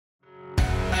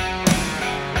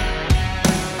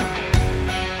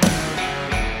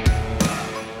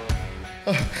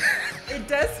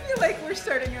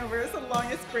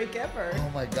longest break ever.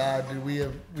 Oh my God, dude,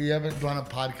 we haven't done a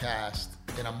podcast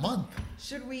in a month.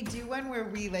 Should we do one where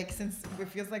we since it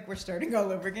feels like we're starting all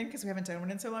over again because we haven't done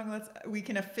one in so long, we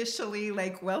can officially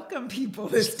welcome people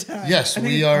this time. Yes,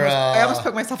 we are. I almost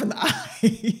poked myself in the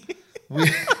eye.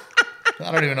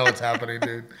 I don't even know what's happening,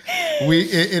 dude.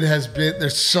 It has been.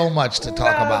 There's so much to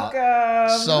talk about.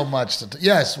 So much to.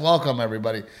 Yes, welcome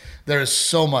everybody. There is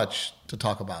so much to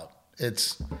talk about.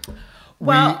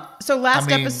 So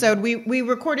last episode we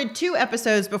recorded 2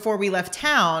 episodes before we left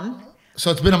town. So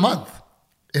it's been a month.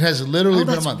 It has literally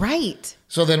been a month. Right.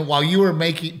 So then while you were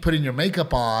putting your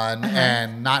makeup on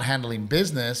and not handling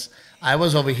business, I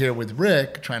was over here with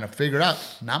Rick trying to figure it out.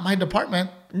 Not my department.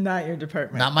 Not your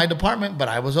department. Not my department, but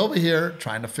I was over here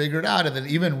trying to figure it out. And then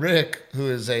even Rick, who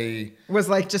is was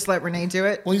just let Renee do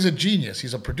it? Well, he's a genius.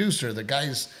 He's a producer. The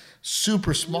guy's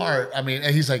super smart. I mean,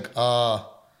 and he's like,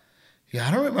 yeah,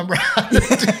 I don't remember how to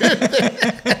do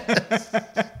this.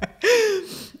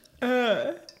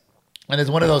 And it's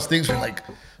one of those things where you're like,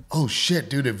 oh shit,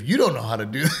 dude, if you don't know how to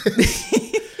do this,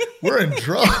 we're in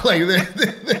trouble.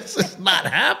 This is not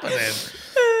happening.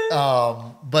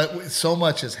 But so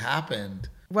much has happened.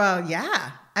 Well,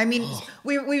 yeah. I mean,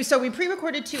 we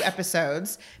pre-recorded 2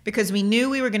 episodes because we knew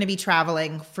we were going to be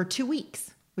traveling for 2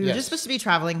 weeks. We were just supposed to be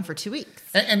traveling for 2 weeks.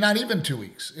 And not even 2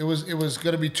 weeks. It was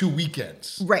going to be 2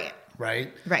 weekends. Right.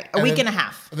 Right? Right. A week and a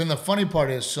half. Then the funny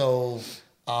part is,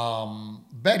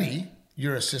 Betty,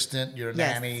 your assistant, your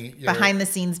nanny. Behind the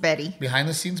scenes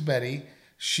Betty.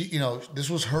 She, this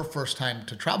was her first time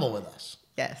to travel with us.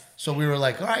 Yes. So we were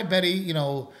like, all right, Betty,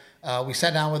 we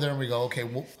sat down with her and we go, okay,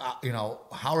 well,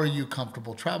 how are you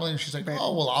comfortable traveling? And she's like,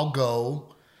 oh, well, I'll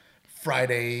go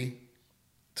Friday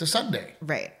to Sunday.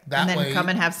 Right. And then come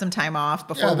and have some time off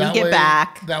before we get way,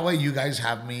 back. That way you guys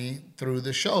have me through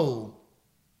the show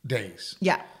days.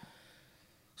 Yeah.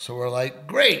 So we're like,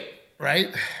 great,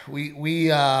 right? We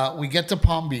get to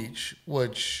Palm Beach,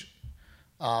 which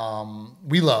we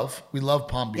love. We love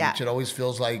Palm Beach. Yeah. It always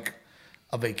feels like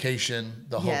a vacation.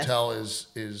 The hotel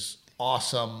is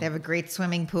awesome. They have a great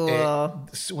swimming pool.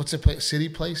 What's it? City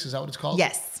Place? Is that what it's called?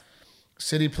 Yes.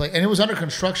 City Place. And it was under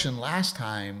construction last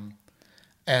time.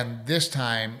 And this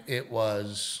time it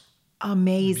was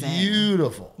amazing.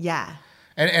 Beautiful. Yeah.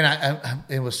 And I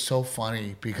it was so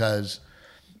funny because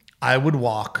I would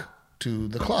walk to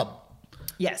the club.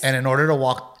 Yes. And in order to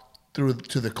walk through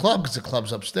to the club, because the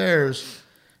club's upstairs,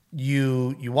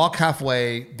 you walk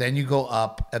halfway, then you go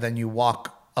up, and then you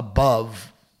walk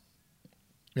above.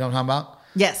 You know what I'm talking about?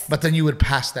 Yes. But then you would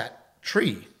pass that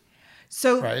tree.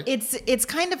 So right? It's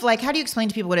kind of like, how do you explain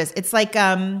to people what it is? It's like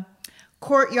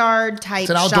courtyard type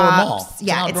shops. It's an outdoor mall.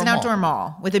 Yeah, it's an outdoor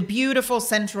mall with a beautiful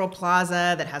central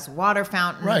plaza that has water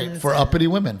fountains. Right, for uppity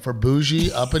women, for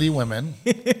bougie uppity women.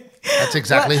 That's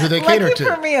exactly who they cater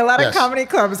to. For me, a lot of comedy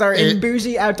clubs are in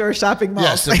bougie outdoor shopping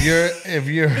malls. Yes, if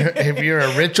you're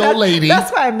a rich old lady.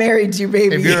 That's why I married you,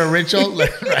 baby. If you're a rich old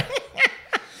lady, right.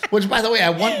 Which, by the way,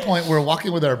 at one point we're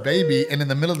walking with our baby, and in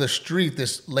the middle of the street,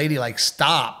 this lady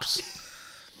stops.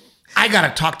 I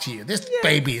gotta talk to you. This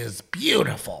baby is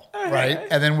beautiful, right?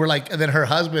 And then and then her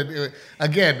husband,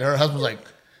 her husband's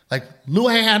like,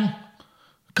 Luann,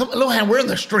 come, Luann, we're in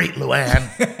the street, Luann,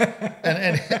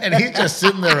 and he's just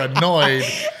sitting there annoyed.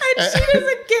 And she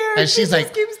doesn't care. And she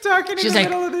just keeps talking in the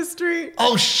middle of the street.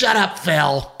 Oh, shut up,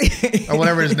 Phil, or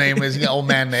whatever his name is, the old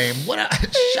man name.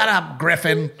 Shut up,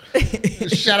 Griffin.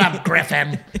 Shut up,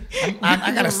 Griffin.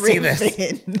 I gotta see this.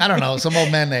 I don't know, some old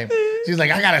man name. She's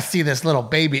like, I gotta see this little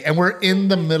baby. And we're in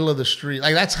the middle of the street.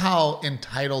 That's how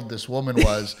entitled this woman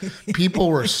was. People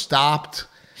were stopped,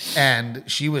 and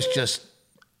she was just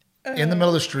in the middle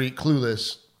of the street,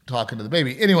 clueless, talking to the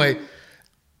baby. Anyway,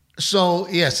 so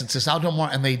yes, it's this outdoor mall,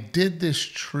 and they did this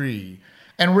tree.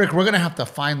 And Rick, we're gonna have to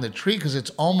find the tree because it's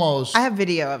almost. I have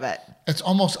video of it. It's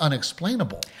almost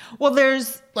unexplainable. Well,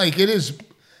 there's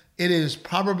it is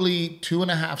probably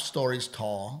 2.5 stories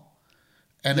tall.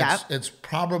 And it's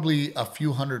probably a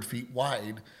few hundred feet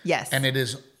wide. Yes. And it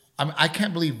is, I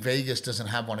can't believe Vegas doesn't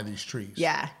have one of these trees.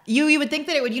 Yeah. You would think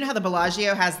that it would, how the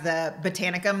Bellagio has the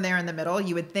Botanicum there in the middle?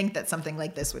 You would think that something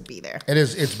like this would be there. It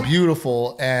is. It's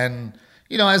beautiful. And,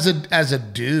 as a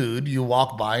dude, you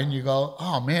walk by and you go,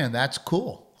 oh man, that's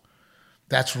cool.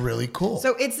 That's really cool.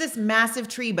 So it's this massive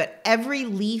tree, but every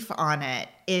leaf on it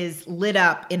is lit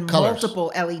up in Colors.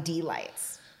 multiple LED lights.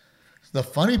 The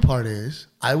funny part is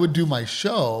I would do my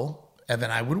show and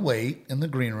then I would wait in the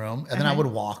green room and then I would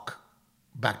walk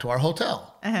back to our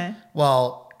hotel.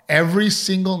 Well, every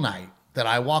single night that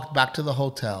I walked back to the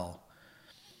hotel,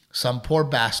 some poor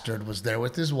bastard was there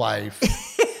with his wife.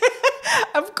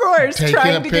 Of course. course, taking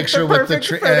trying a to picture get the with the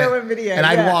perfect photo and video. And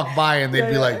I'd yeah. walk by and they'd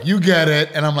be like, "You get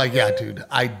it," and I'm like, "Yeah, dude,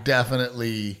 I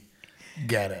definitely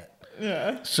get it."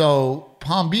 Yeah. So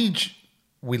Palm Beach,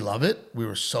 we love it. We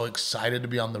were so excited to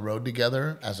be on the road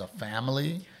together as a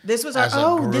family. This was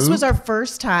this was our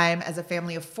first time as a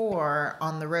family of 4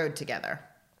 on the road together.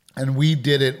 And we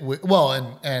did it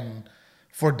and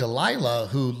for Delilah,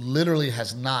 who literally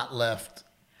has not left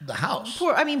the house.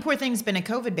 Poor thing's been a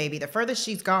COVID baby. The furthest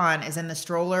she's gone is in the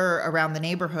stroller around the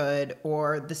neighborhood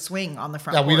or the swing on the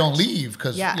front porch. We don't leave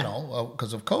because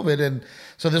of COVID. And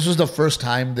so this was the first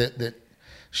time that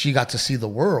she got to see the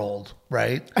world,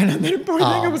 right? And then poor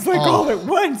thing, it was like all at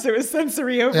once. It was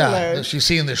sensory overload. Yeah, she's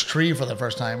seeing this tree for the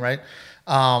first time, right?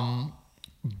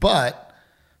 But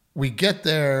we get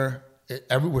there.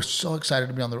 We're so excited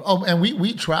to be on the road. Oh, and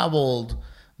we traveled,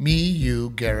 me,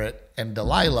 you, Garrett, and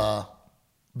Delilah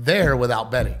there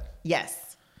without Betty.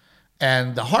 Yes.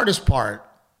 And the hardest part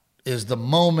is the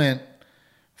moment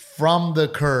from the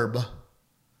curb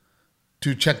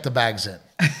to check the bags in.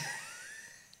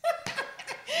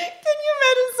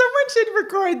 Should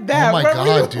record that. Oh my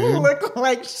God, dude. Look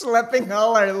like schlepping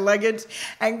all our luggage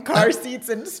and car seats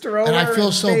and strollers. And I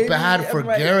feel so bad for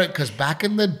Garrett because back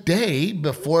in the day,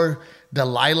 before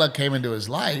Delilah came into his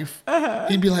life,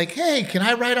 he'd be like, "Hey, can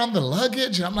I ride on the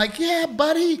luggage?" And I'm like, "Yeah,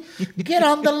 buddy, get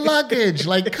on the luggage.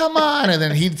 Like, come on." And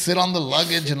then he'd sit on the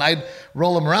luggage and I'd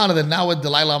roll him around. And then now with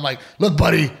Delilah, I'm like, "Look,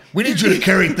 buddy, we need you to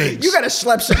carry things. You got to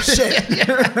schlep some shit."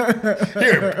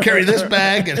 Here, carry this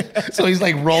bag. And so he's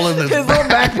like rolling his little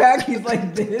backpack. He's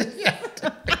like this. Yeah.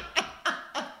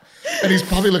 And he's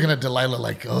probably looking at Delilah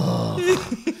like, "Oh,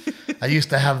 I used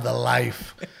to have the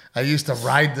life. I used to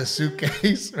ride the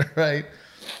suitcase," right?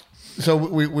 So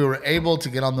we were able to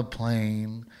get on the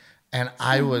plane, and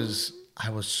I was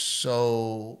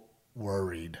so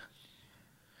worried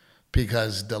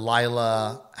because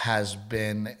Delilah has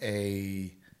been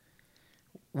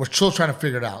we're still trying to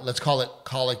figure it out. Let's call it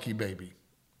colicky baby.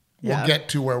 Yeah. We'll get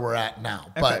to where we're at now.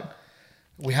 Okay. But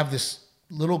we have this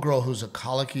little girl who's a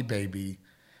colicky baby,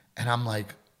 and I'm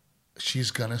like, she's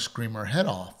going to scream her head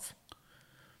off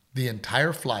the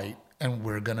entire flight, and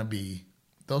we're going to be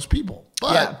those people.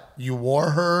 But you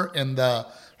wore her in the...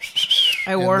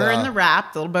 I wore her in the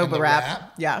wrap, the little boba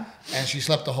wrap. Yeah. And she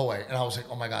slept the whole way. And I was like,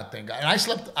 oh my God, thank God. And I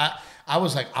slept... I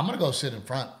was like, I'm going to go sit in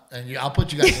front, and I'll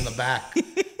put you guys in the back.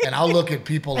 And I'll look at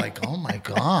people like, oh my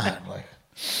God, like,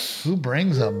 who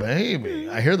brings a baby?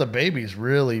 I hear the baby's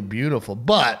really beautiful,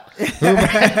 but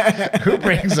who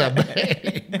brings a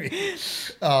baby?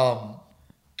 So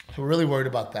we're really worried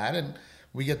about that. And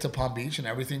we get to Palm Beach and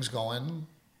everything's going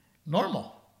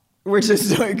normal. We're just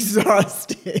so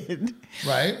exhausted.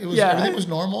 Right? Everything was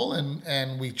normal,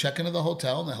 and we check into the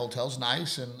hotel, and the hotel's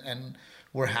nice, and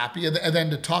we're happy. And then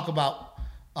to talk about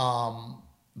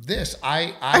this,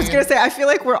 I was gonna say, I feel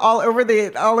like we're all over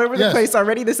the place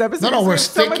already this episode. No, we're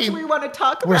sticking. So much we want to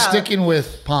talk about. We're sticking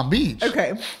with Palm Beach.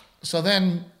 Okay. So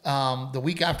then the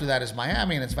week after that is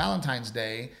Miami, and it's Valentine's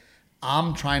Day.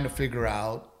 I'm trying to figure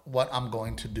out what I'm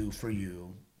going to do for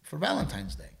you for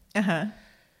Valentine's Day. Uh-huh.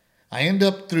 I end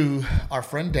up through our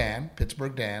friend Dan,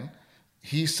 Pittsburgh Dan.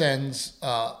 He sends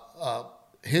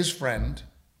his friend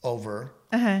over,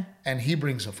 and he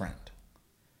brings a friend.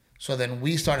 So then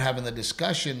we start having the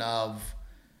discussion of,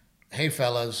 hey,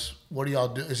 fellas, what do y'all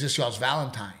do? Is this y'all's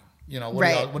Valentine? What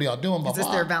are y'all doing? Is this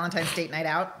their Valentine's date night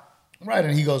out? Right.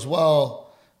 And he goes,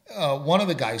 well, one of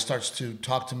the guys starts to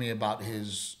talk to me about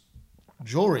his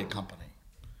jewelry company.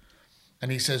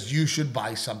 And he says, you should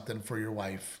buy something for your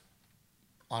wife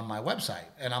on my website.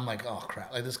 And I'm like, oh,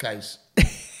 crap. Like, this guy's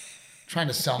trying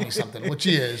to sell me something, which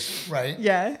he is, right?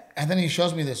 Yeah. And then he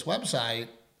shows me this website,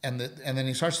 and then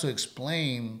he starts to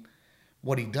explain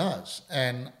what he does.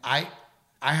 And I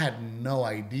had no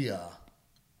idea.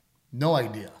 No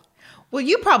idea. Well,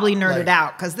 you probably nerded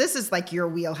out because this is like your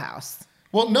wheelhouse.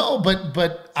 Well, no,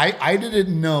 but I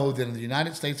didn't know that in the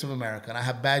United States of America, and I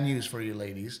have bad news for you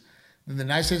ladies, in the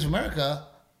United States of America,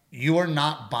 you are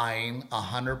not buying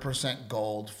 100%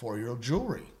 gold for your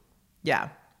jewelry. Yeah.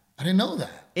 I didn't know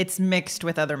that. It's mixed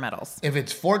with other metals. If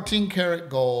it's 14 karat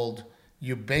gold,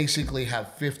 you basically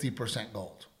have 50%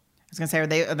 gold. I was going to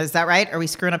say, is that right? Are we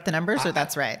screwing up the numbers or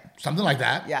that's right? Something like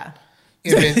that. Yeah.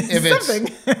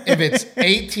 If it's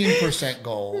 18%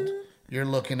 gold, you're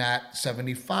looking at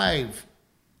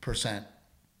 75%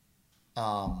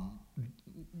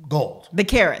 gold. The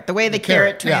carat, the way the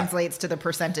carat translates to the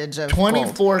percentage of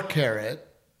 24 karat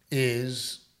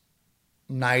is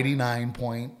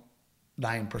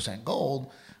 99.9%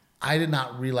 gold. I did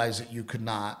not realize that you could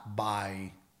not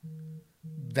buy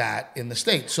that in the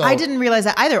States. So I didn't realize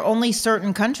that either. Only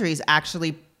certain countries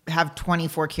actually have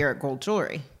 24 karat gold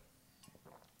jewelry.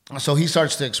 So he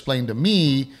starts to explain to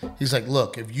me, he's like,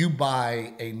 look, if you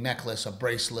buy a necklace, a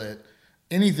bracelet,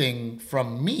 anything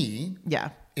from me, yeah,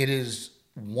 it is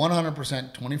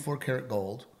 100% 24 karat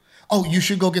gold. Oh, you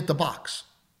should go get the box.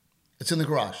 It's in the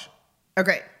garage.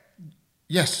 Okay.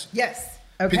 Yes. Yes.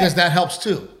 Okay. Because that helps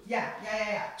too. Yeah.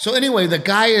 So anyway, the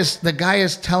guy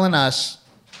is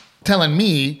telling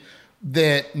me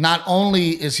that not only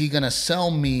is he going to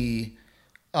sell me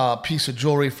a piece of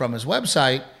jewelry from his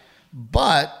website,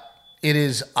 but it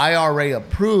is IRA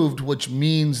approved, which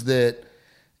means that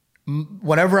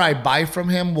whatever I buy from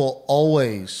him will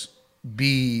always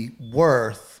be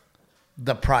worth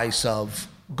the price of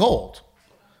gold.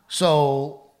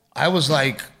 So I was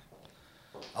like,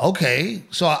 okay.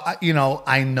 So,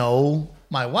 I know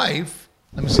my wife.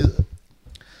 Let me see.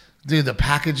 Dude, the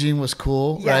packaging was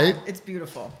cool, right? It's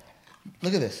beautiful.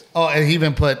 Look at this. Oh, and he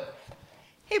even put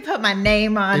my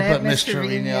name on it, Mr.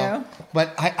 Trevino.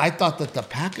 But I thought that the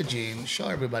packaging, show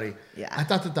everybody. Yeah. I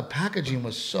thought that the packaging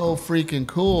was so freaking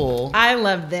cool. I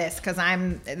love this because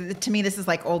to me, this is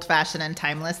like old fashioned and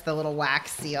timeless, the little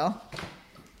wax seal.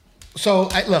 So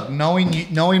look,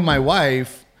 knowing my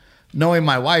wife,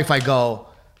 I go,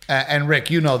 and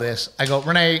Rick, you know this. I go,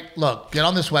 Renee, look, get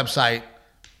on this website,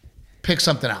 pick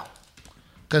something out.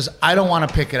 Because I don't want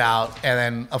to pick it out and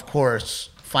then, of course,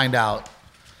 find out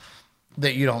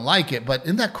that you don't like it. But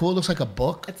isn't that cool? It looks like a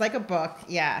book. It's like a book,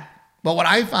 yeah. But what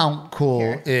I found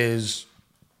cool is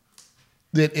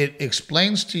that it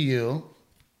explains to you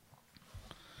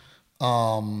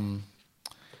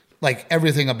like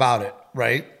everything about it,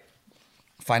 right?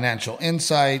 Financial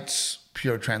insights,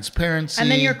 pure transparency.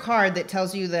 And then your card that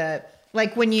tells you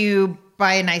like when you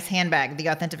buy a nice handbag, the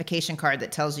authentication card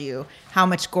that tells you how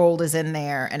much gold is in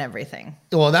there and everything.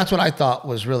 Well, that's what I thought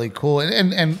was really cool.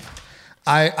 And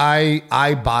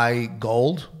I buy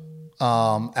gold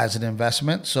as an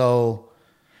investment. So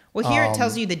here it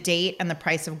tells you the date and the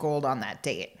price of gold on that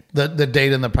date. The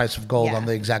date and the price of gold on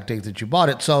the exact date that you bought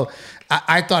it. So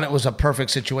I thought it was a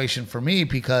perfect situation for me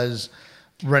because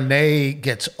Renee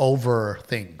gets over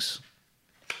things.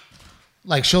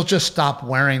 Like she'll just stop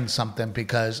wearing something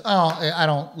because, I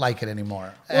don't like it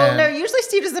anymore. Well, no, usually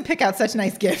Steve doesn't pick out such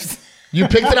nice gifts. You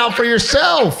picked it out for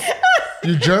yourself,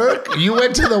 you jerk. You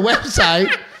went to the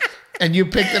website and you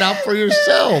picked it out for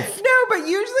yourself. No, but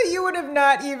usually you would have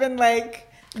not even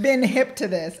been hip to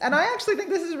this. And I actually think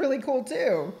this is really cool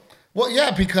too. Well, yeah,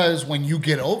 because when you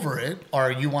get over it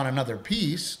or you want another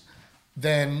piece,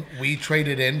 then we trade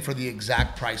it in for the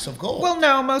exact price of gold. Well,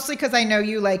 no, mostly because I know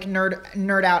you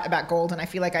nerd out about gold, and I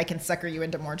feel like I can sucker you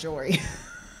into more jewelry.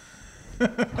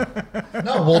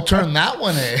 No, we'll turn that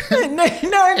one in. No,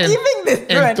 I'm keeping this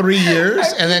one. In 3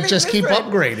 years, and then just keep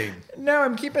upgrading. No,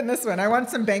 I'm keeping this one. I want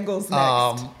some bangles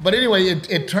next. But anyway,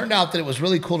 it turned out that it was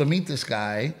really cool to meet this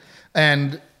guy,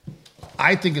 and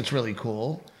I think it's really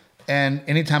cool. And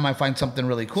anytime I find something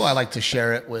really cool, I like to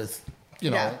share it with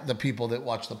the people that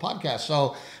watch the podcast.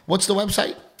 So what's the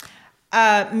website?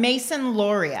 Mason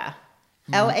Laurea,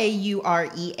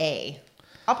 Laurea.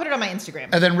 I'll put it on my Instagram.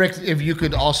 And then Rick, if you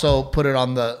could also put it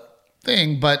on the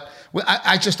thing, but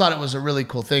I just thought it was a really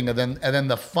cool thing. And then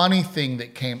the funny thing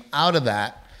that came out of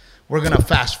that, we're going to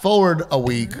fast forward a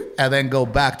week and then go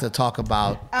back to talk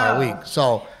about our week.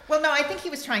 So, well, no, I think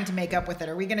he was trying to make up with it.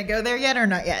 Are we going to go there yet or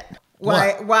not yet?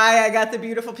 Why I got the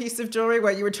beautiful piece of jewelry,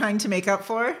 what you were trying to make up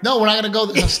for? No, we're not going to go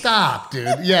there. Stop, dude.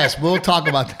 Yes, we'll talk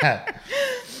about that.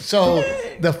 So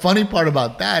the funny part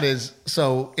about that is,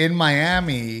 so in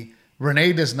Miami,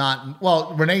 Renee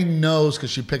knows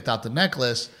because she picked out the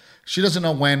necklace. She doesn't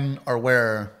know when or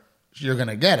where you're going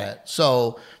to get it.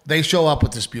 So they show up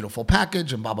with this beautiful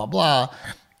package and blah, blah, blah.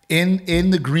 In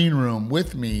the green room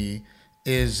with me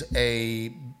is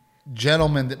a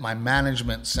gentleman that my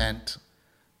management sent,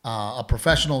 a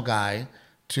professional guy,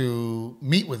 to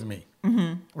meet with me,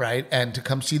 right? And to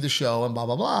come see the show and blah,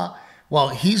 blah, blah. Well,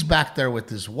 he's back there with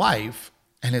his wife,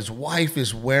 and his wife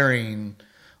is wearing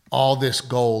all this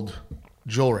gold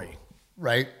jewelry,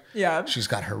 right? Yeah. She's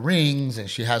got her rings, and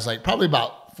she has probably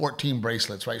about 14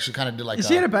 bracelets, right? She kind of did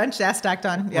she had a bunch stacked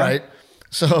on, yeah. Right?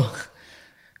 So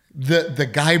the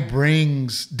guy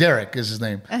brings, Derek is his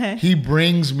name. He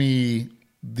brings me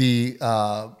the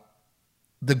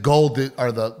gold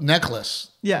or the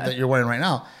necklace that you're wearing right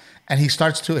now. And he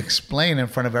starts to explain in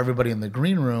front of everybody in the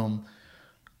green room,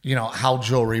 how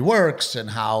jewelry works and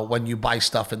how when you buy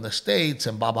stuff in the States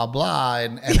and blah, blah, blah.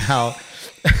 And how,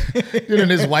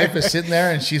 and his wife is sitting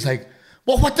there and she's like,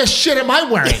 well, what the shit am I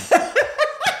wearing?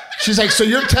 She's like, so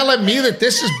you're telling me that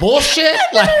this is bullshit?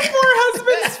 Like, her poor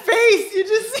husband's face. You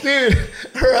just dude,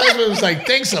 her husband was like,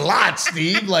 thanks a lot,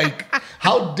 Steve. Like,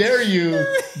 how dare you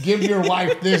give your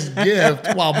wife this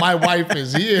gift while my wife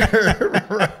is here,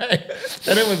 right?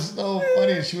 And it was so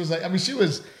funny. She was like, I mean, she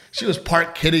was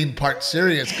part kidding, part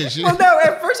serious because she. Well, no,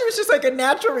 at first it was just like a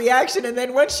natural reaction, and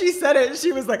then once she said it,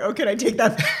 she was like, "Oh, can I take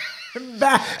that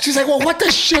back?" She's like, "Well, what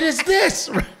the shit is this?"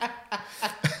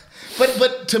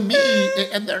 But to me,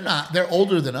 and they're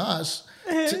older than us.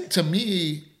 To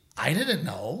me, I didn't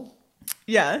know.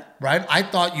 Yeah. Right? I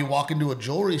thought you walk into a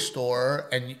jewelry store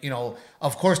and,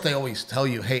 of course they always tell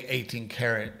you, hey, 18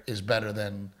 karat is better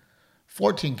than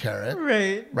 14 karat.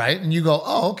 Right. Right? And you go,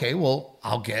 oh, okay, well,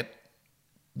 I'll get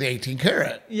the 18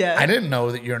 karat. Yeah. I didn't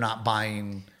know that you're not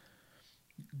buying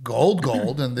gold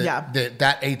and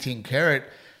that 18 karat.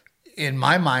 In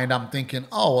my mind, I'm thinking,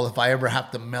 oh, well, if I ever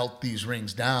have to melt these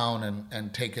rings down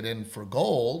and take it in for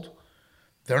gold,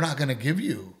 they're not going to give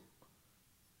you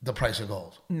the price of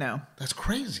gold. No. That's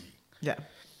crazy. Yeah.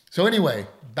 So anyway,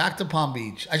 back to Palm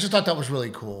Beach. I just thought that was really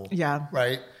cool. Yeah.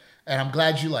 Right? And I'm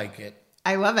glad you like it.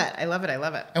 I love it. I love it. I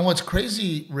love it. And what's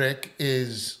crazy, Rick,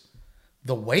 is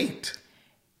the weight.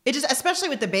 It just, especially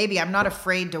with the baby, I'm not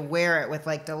afraid to wear it with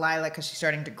like Delilah because she's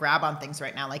starting to grab on things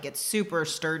right now. Like it's super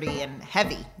sturdy and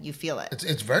heavy. You feel it.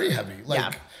 It's very heavy.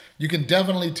 Like you can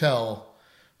definitely tell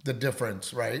the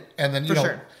difference, right? And then,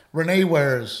 sure. Renee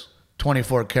wears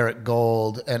 24 karat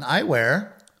gold and I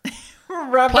wear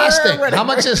rubber, plastic. How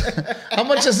much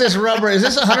is this rubber? Is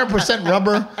this 100%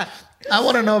 rubber? I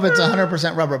want to know if it's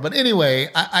 100% rubber. But anyway,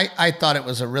 I thought it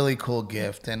was a really cool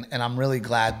gift and I'm really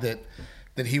glad that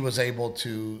he was able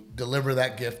to deliver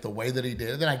that gift the way that he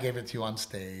did. Then I gave it to you on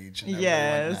stage. And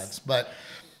yes. But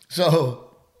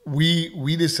so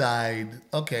we decide,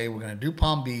 okay, we're going to do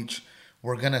Palm Beach.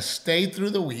 We're going to stay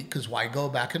through the week because why go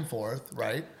back and forth,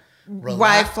 right? Relax.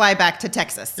 Why fly back to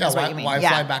Texas? Yeah, is what you mean. Why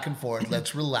fly back and forth?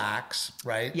 Let's relax,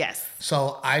 right? Yes.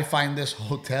 So I find this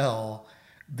hotel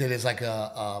that is like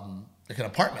an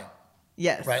apartment.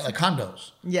 Yes. Right? Like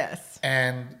condos. Yes.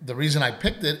 And the reason I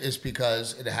picked it is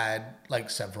because it had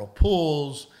like several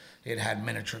pools. It had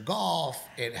miniature golf.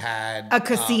 It had a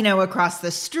casino across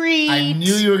the street. I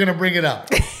knew you were going to bring it up.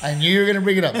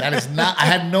 That is not, I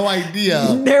had no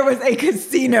idea. There was a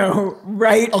casino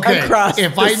right across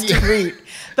the street.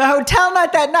 The hotel,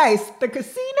 not that nice. The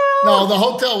casino. No, the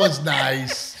hotel was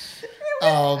nice.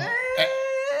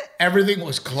 Everything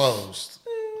was closed.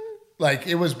 Like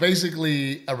it was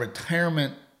basically a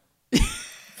retirement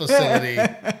facility,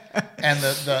 and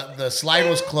the slide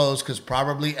was closed because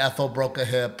probably Ethel broke a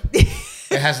hip.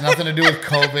 It has nothing to do with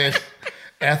COVID.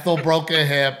 Ethel broke a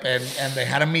hip, and they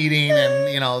had a meeting, and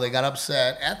they got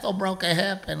upset. Ethel broke a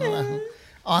hip, and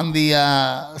on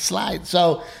the slide.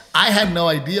 So I had no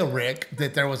idea, Rick,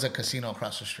 that there was a casino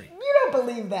across the street. You don't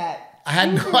believe that. I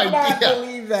had no idea. Not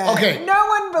believe that. Okay, no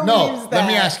one believes that. Let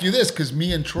me ask you this, because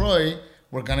me and Troy.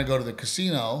 We're going to go to the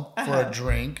casino for a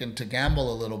drink and to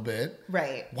gamble a little bit.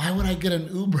 Right. Why would I get an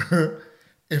Uber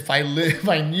if I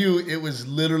knew it was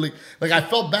literally... Like, I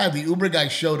felt bad. The Uber guy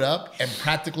showed up and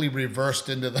practically reversed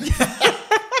into the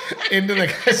into the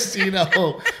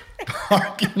casino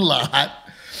parking lot.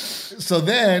 So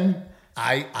then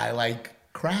I like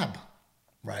crab,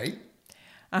 right?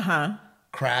 Uh-huh.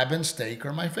 Crab and steak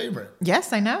are my favorite.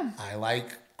 Yes, I know. I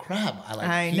like crab. I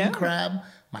like king crab.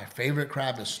 My favorite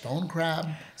crab is stone crab.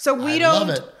 So we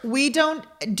don't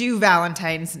do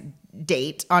Valentine's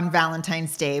date on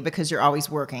Valentine's Day because you're always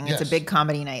working. It's a big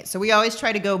comedy night. So we always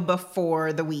try to go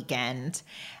before the weekend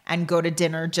and go to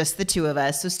dinner, just the two of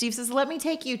us. So Steve says, let me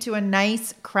take you to a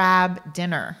nice crab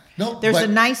dinner. There's a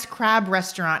nice crab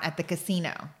restaurant at the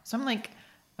casino. So I'm like,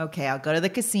 okay, I'll go to the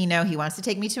casino. He wants to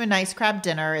take me to a nice crab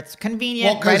dinner. It's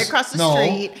convenient, right across the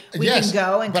street. We can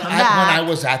go and come back. When I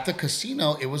was at the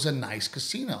casino, it was a nice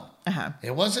casino. Uh-huh.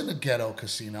 It wasn't a ghetto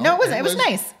casino. No, it wasn't. It was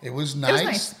nice. It was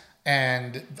nice.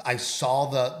 And I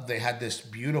saw they had this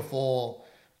beautiful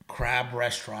crab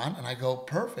restaurant, and I go,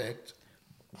 perfect.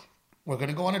 We're going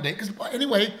to go on a date. Because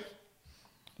anyway,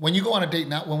 when you go on a date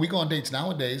now, when we go on dates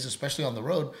nowadays, especially on the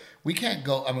road, we can't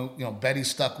go. I mean, Betty's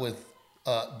stuck with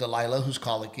Delilah, who's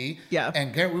colicky. Yeah.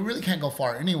 And Garrett, we really can't go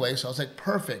far anyway. So I was like,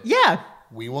 perfect. Yeah.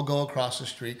 We will go across the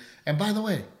street. And by the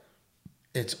way,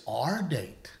 it's our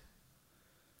date.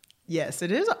 Yes,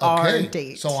 it is our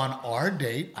date. So on our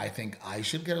date, I think I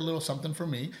should get a little something for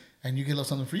me and you get a little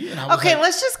something for you. And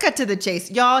let's just cut to the chase.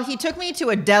 Y'all, he took me to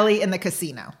a deli in the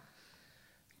casino.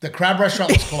 The crab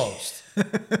restaurant was closed.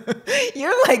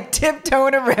 You're like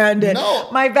tiptoeing around it. No.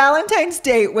 My Valentine's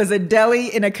date was a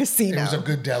deli in a casino. It was a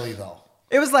good deli, though.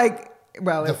 It was like,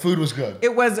 the food was good.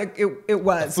 It was.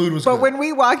 The food was good. But when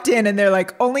we walked in and they're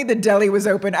like, only the deli was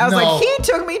open, I was like, he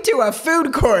took me to a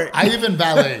food court. I even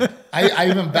valeted. I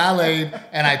even valeted,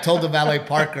 and I told the valet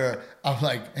Parker, I'm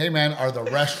like, hey man, are the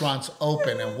restaurants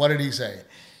open? And what did he say?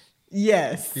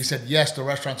 Yes. He said, yes, the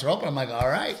restaurants are open. I'm like, all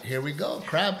right, here we go,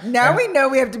 crab. Now we know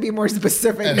we have to be more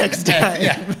specific next time.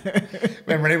 Yeah.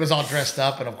 When Renee was all dressed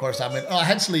up, and of course I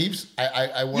had sleeves.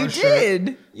 I wore you a shirt.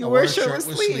 Did. You wore a shirt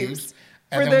with sleeves.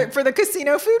 For the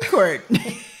casino food court.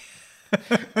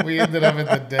 We ended up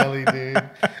at the deli, dude.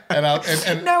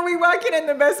 And no, we walk in, and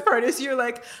the best part is you're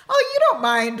like, oh, you don't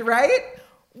mind, right?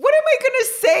 What am I going to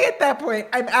say at that point?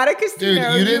 I'm at a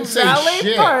casino. Dude, you didn't say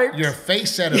shit. Parked. Your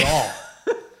face said it all.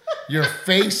 Your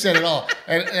face said it all.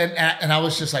 And I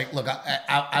was just like, look,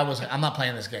 I was like, I'm not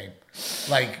playing this game.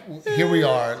 Like, here we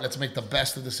are. Let's make the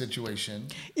best of the situation.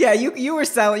 Yeah, you were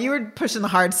selling. You were pushing the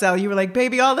hard sell. You were like,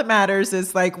 baby, all that matters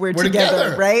is like we're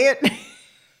together, right?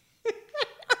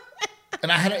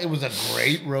 And it was a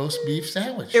great roast beef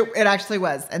sandwich. It actually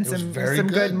was. And some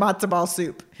good matzo ball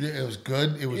soup. It was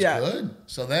good. It was good.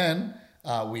 So then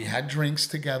we had drinks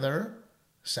together,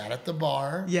 sat at the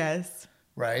bar. Yes.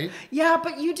 Right? Yeah,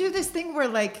 but you do this thing where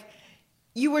like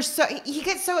he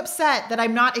gets so upset that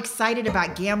I'm not excited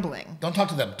about gambling. Don't talk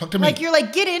to them. Talk to me. Like you're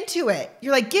like, get into it.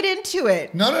 You're like, get into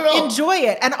it. No. Enjoy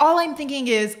it. And all I'm thinking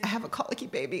is, I have a colicky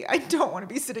baby. I don't want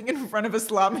to be sitting in front of a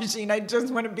slot machine. I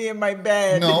just want to be in my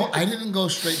bed. No, I didn't go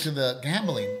straight to the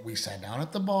gambling. We sat down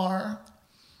at the bar.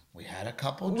 We had a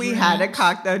couple drinks. We had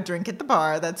a drink at the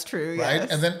bar. That's true. Right?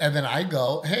 Yes. And then I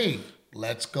go, hey,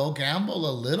 let's go gamble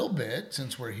a little bit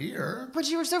since we're here. But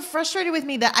you were so frustrated with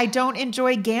me that I don't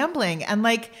enjoy gambling. And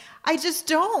like, I just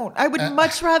don't. I would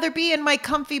much rather be in my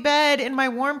comfy bed, in my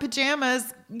warm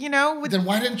pajamas, Then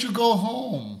why didn't you go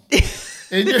home?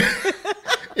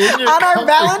 On our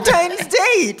Valentine's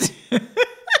date.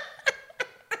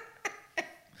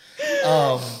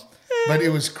 But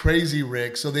it was crazy,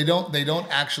 Rick. So they don't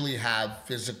actually have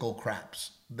physical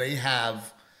craps. They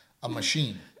have a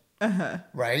machine.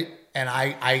 Right? And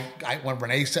I when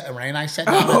Renee and I sat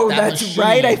down at that that's machine,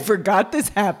 right. I forgot this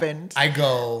happened. I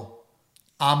go,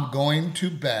 I'm going to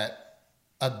bet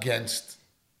against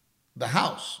the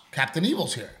house. Captain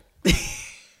Evil's here.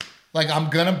 Like I'm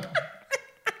gonna,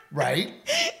 right?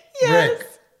 Yes. Rick,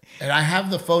 and I have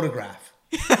the photograph.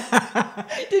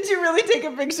 Did you really take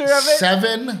a picture of it?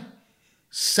 7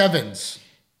 sevens.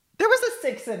 There was a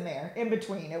 6 in there in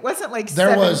between. It wasn't like There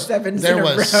 7 was sevens in a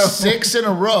row. 6 in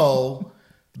a row,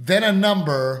 then a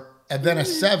number, and then a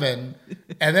 7,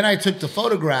 and then I took the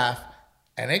photograph,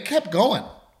 and it kept going.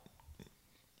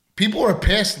 People were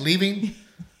pissed, leaving.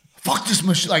 Fuck this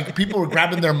machine! Like people were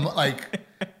grabbing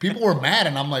people were mad,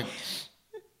 and I'm like,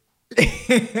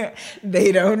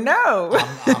 they don't know.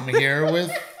 I'm here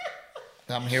with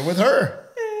her.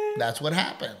 That's what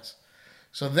happens.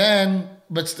 So then,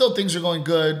 but still things are going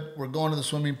good. We're going to the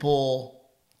swimming pool,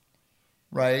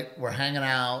 right? We're hanging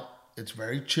out. It's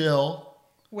very chill.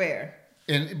 Where?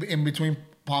 In between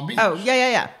Palm Beach. Oh,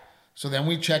 yeah. So then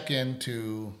we check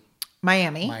into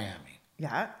Miami.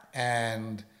 Yeah.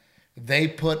 And they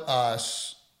put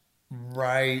us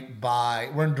right by,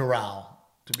 we're in Doral,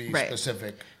 to be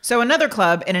specific. So another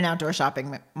club in an outdoor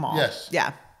shopping mall. Yes.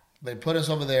 Yeah. They put us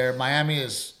over there. Miami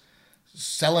is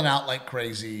selling out like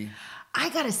crazy. I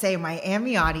gotta say,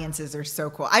 Miami audiences are so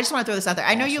cool. I just want to throw this out there.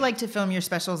 I know you like to film your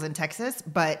specials in Texas,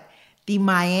 but the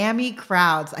Miami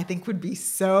crowds, I think, would be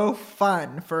so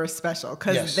fun for a special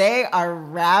because they are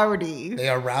rowdy. They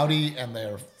are rowdy and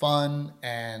they're fun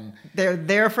and they're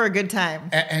there for a good time.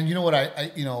 And you know what?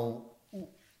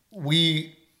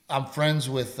 I'm friends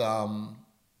with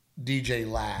DJ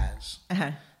Laz.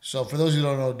 Uh-huh. So for those who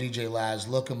don't know DJ Laz,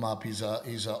 look him up. He's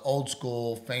a old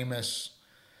school famous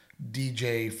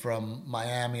DJ from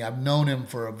Miami. I've known him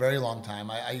for a very long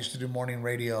time. I used to do morning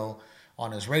radio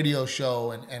on his radio show,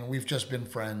 and we've just been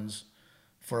friends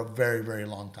for a very, very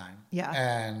long time. Yeah.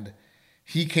 And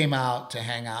he came out to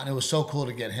hang out, and it was so cool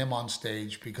to get him on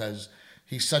stage because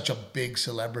he's such a big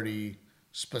celebrity,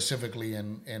 specifically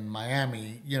in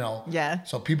Miami, Yeah.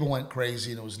 So people went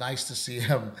crazy, and it was nice to see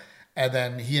him. And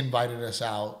then he invited us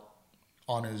out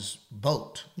on his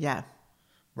boat. Yeah.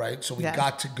 Right? So we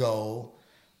got to go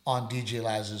on DJ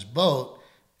Laz's boat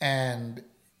and,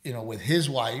 with his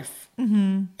wife.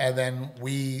 Mm-hmm. And then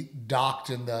we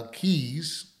docked in the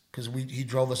Keys because he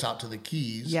drove us out to the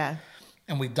Keys. Yeah.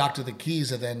 And we docked at the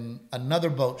Keys, and then another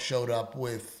boat showed up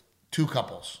with 2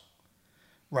 couples.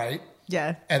 Right?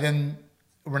 Yeah. And then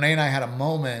Renee and I had a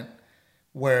moment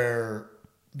where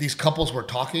these couples were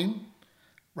talking,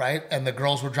 right? And the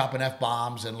girls were dropping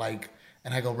F-bombs and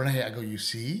I go, Renee, you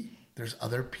see, there's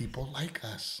other people like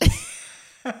us.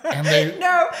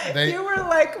 And you were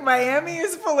like, Miami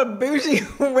is full of bougie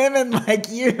women like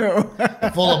you.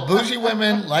 Full of bougie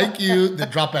women like you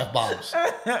that drop F-bombs.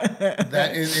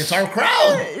 It's our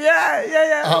crowd.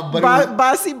 Yeah.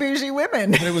 Bossy bougie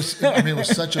women. But it was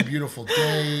such a beautiful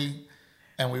day.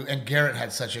 And Garrett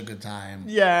had such a good time.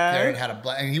 Yeah. Garrett had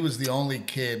and he was the only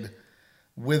kid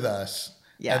with us.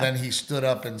 Yeah. And then he stood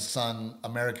up and sung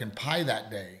American Pie that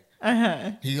day.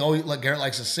 He always, Garrett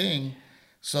likes to sing.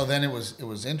 So then it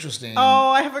was interesting. Oh,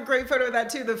 I have a great photo of that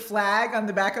too. The flag on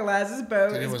the back of Laz's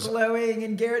boat is glowing,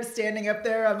 and Garrett standing up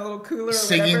there on the little cooler,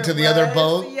 singing to the other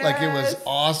boat. Yes. Like, it was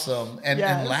awesome. And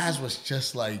Laz was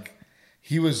just like,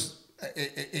 he would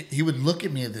look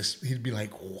at me at this. He'd be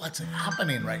like, "What's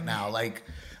happening right now? Like,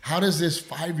 how does this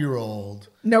 5-year-old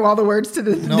know all the words to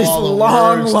this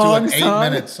long song?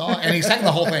 8-minute song?" And he sang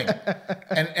the whole thing,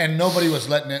 and nobody was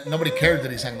nobody cared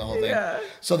that he sang the whole thing. Yeah.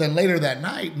 So then later that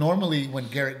night, normally when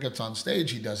Garrett gets on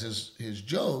stage, he does his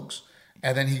jokes,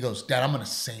 and then he goes, "Dad, I'm going to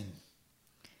sing."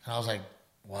 And I was like,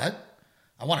 "What?"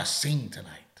 "I want to sing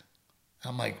tonight."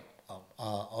 I'm like,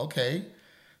 "Okay."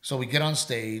 So we get on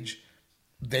stage.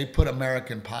 They put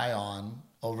American Pie on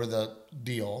over the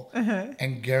deal,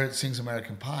 and Garrett sings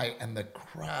American Pie, and the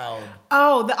crowd.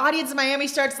 Oh, the audience in Miami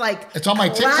starts it's on my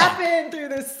TikTok. Clapping through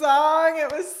the song.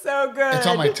 It was so good. It's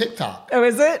on my TikTok. Oh,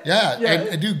 is it? Yeah.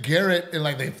 And dude, Garrett, and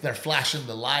they're flashing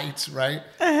the lights, right?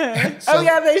 So,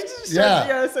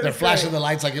 they're flashing the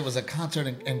lights like it was a concert,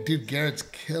 and dude, Garrett's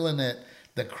killing it.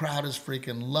 The crowd is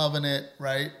freaking loving it,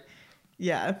 right?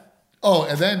 Yeah. Oh,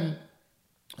 and then,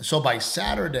 so by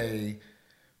Saturday,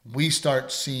 we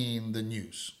start seeing the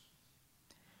news.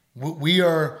 We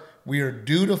are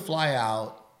due to fly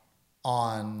out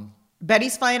on...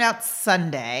 Betty's flying out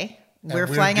Sunday. We're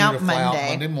flying out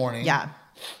Monday morning. Yeah.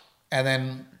 And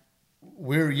then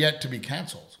we're yet to be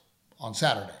canceled on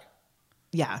Saturday.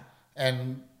 Yeah.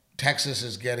 And Texas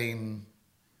is getting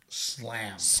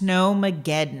slammed.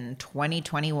 Snowmageddon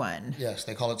 2021. Yes,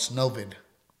 they call it Snowvid.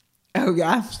 Oh,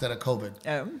 yeah? Instead of COVID.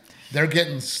 Oh. They're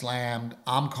getting slammed.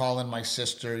 I'm calling my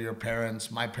sister, your parents,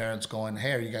 my parents going,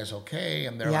 "Hey, are you guys okay?"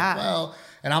 And they're like, "Well,"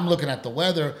 and I'm looking at the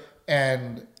weather,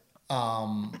 and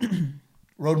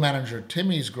road manager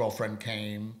Timmy's girlfriend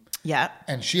came. Yeah.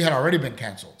 And she had already been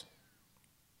canceled.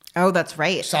 Oh, that's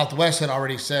right. Southwest had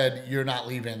already said, "You're not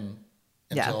leaving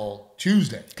until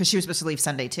Tuesday." Because she was supposed to leave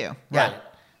Sunday too. Right.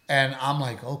 And I'm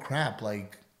like, oh crap,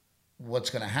 like, what's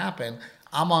going to happen?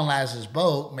 I'm on Laz's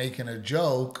boat making a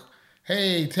joke.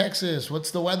 "Hey, Texas,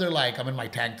 what's the weather like?" I'm in my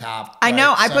tank top. I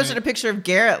know. I posted a picture of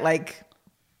Garrett, like,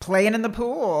 playing in the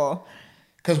pool.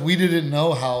 Because we didn't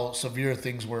know how severe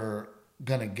things were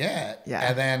going to get. Yeah.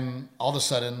 And then all of a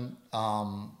sudden,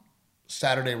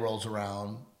 Saturday rolls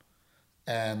around,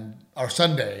 or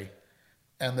Sunday,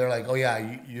 and they're like, "Oh,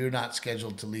 yeah, you're not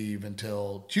scheduled to leave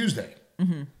until Tuesday."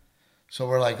 Mm-hmm. So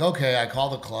we're like, okay, I call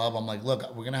the club. I'm like, "Look,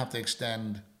 we're going to have to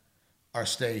extend our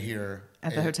stay here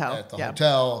at the hotel." At the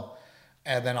hotel.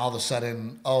 And then all of a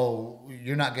sudden, "Oh,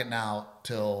 you're not getting out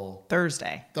till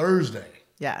Thursday.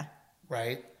 Yeah.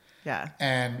 Right? Yeah.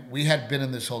 And we had been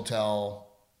in this hotel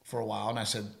for a while, and I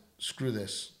said, "Screw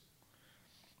this."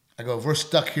 I go, "If we're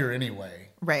stuck here anyway,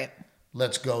 right,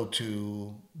 let's go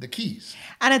to the Keys."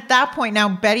 And at that point, now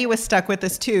Betty was stuck with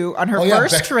us too on her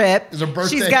first trip. It's her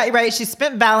birthday. She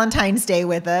spent Valentine's Day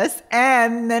with us,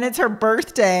 and then it's her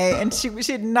birthday, and she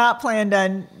had not planned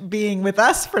on being with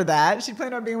us for that. She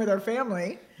planned on being with our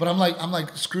family. But I'm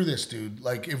like, screw this, dude.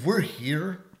 Like, if we're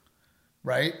here,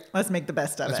 right? Let's make the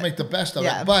best of it. Let's make the best of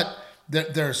it. But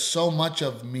there's so much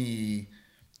of me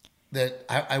that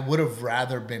I would have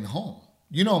rather been home.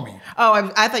 You know me.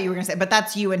 Oh, I thought you were going to say, but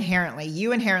that's you inherently.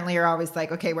 You inherently are always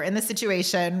like, okay, we're in this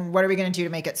situation. What are we going to do to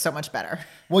make it so much better?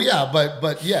 Well, yeah,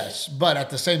 but yes. But at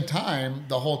the same time,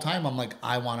 the whole time, I'm like,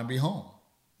 I want to be home.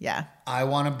 Yeah. I'd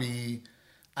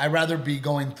rather be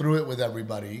going through it with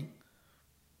everybody.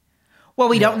 Well,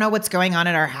 we don't know what's going on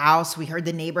at our house. We heard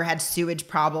the neighbor had sewage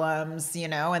problems,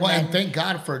 and thank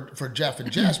God for Jeff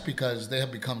and Jess, because they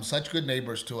have become such good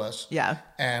neighbors to us. Yeah.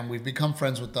 And we've become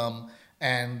friends with them.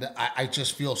 And I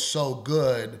just feel so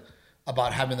good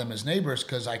about having them as neighbors,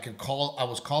 because I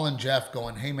was calling Jeff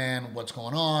going, "Hey man, what's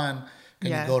going on? Can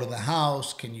you go to the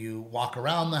house? Can you walk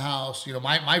around the house?"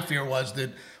 My fear was that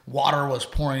water was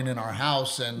pouring in our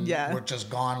house and we're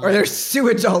just gone. Or there's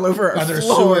sewage all over our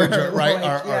floor.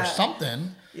 Sewage, or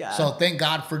something. Yeah. So thank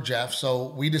God for Jeff.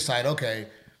 So we decide, okay,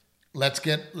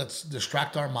 let's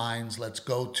distract our minds. Let's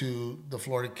go to the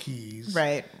Florida Keys.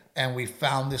 Right. And we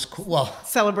found this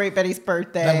celebrate Betty's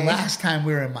birthday. The last time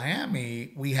we were in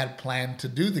Miami, we had planned to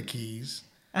do the Keys,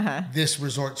 this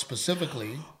resort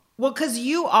specifically. Well, because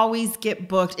you always get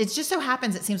booked. It just so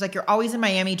happens, it seems like you're always in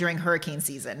Miami during hurricane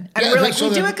season. And we're like,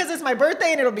 we do it because it's my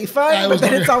birthday and it'll be fun, but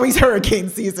then it's always hurricane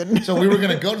season. So we were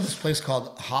going to go to this place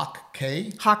called Hawks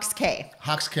Cay. Hawks Cay.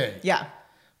 Yeah.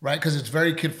 Right? Because it's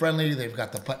very kid-friendly. They've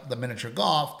got the miniature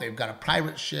golf. They've got a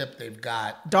pirate ship. They've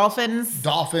got... Dolphins.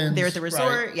 They're at the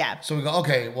resort, right? Yeah. So we go,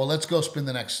 okay, well, let's go spend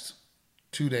the next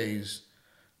 2 days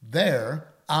there.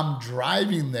 I'm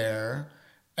driving there.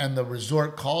 And the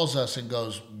resort calls us and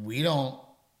goes, we don't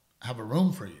have a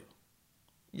room for you.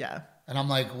 Yeah. And I'm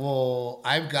like, well,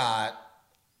 I've got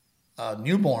a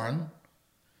newborn,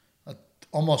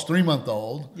 almost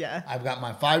 3-month-old. Yeah. I've got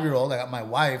my 5-year-old. I got my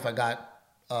wife. I got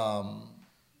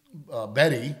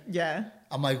Betty. Yeah.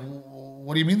 I'm like,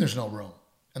 what do you mean there's no room?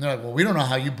 And they're like, well, we don't know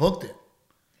how you booked it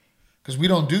because we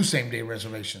don't do same-day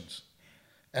reservations.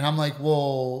 And I'm like,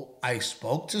 well, I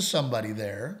spoke to somebody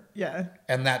there. Yeah.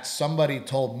 And that somebody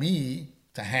told me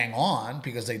to hang on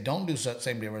because they don't do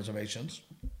same-day reservations.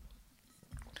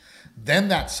 Then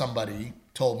that somebody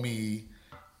told me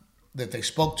that they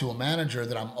spoke to a manager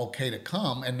that I'm okay to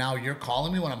come. And now you're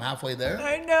calling me when I'm halfway there?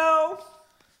 I know.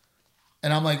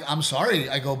 And I'm like, I'm sorry.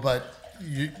 I go, but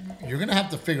you're going to have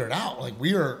to figure it out. Like,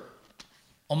 we are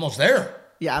almost there.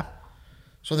 Yeah.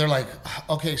 So they're like,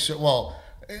 okay, so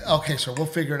we'll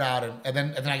figure it out. And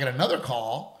then I get another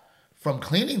call from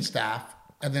cleaning staff.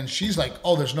 And then she's like,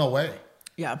 oh, there's no way.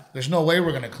 Yeah. There's no way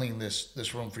we're going to clean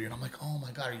this room for you. And I'm like, oh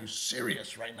my God, are you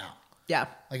serious right now? Yeah.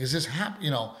 Like, is this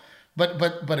happening?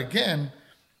 But again,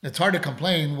 it's hard to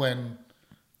complain when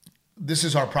this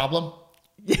is our problem.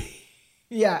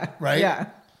 Yeah. Right? Yeah.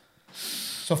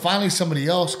 So finally somebody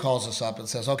else calls us up and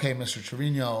says, okay, Mr.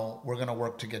 Trevino, we're going to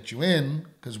work to get you in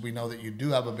because we know that you do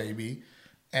have a baby.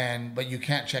 But you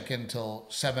can't check in till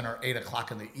 7 or 8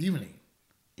 o'clock in the evening.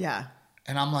 Yeah.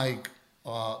 And I'm like,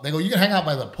 they go, you can hang out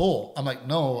by the pool. I'm like,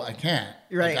 no, I can't.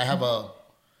 Right. Like, I have a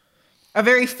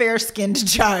very fair-skinned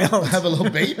child. I have a little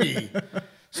baby.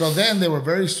 So then they were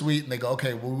very sweet and they go,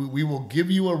 okay, well, we will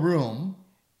give you a room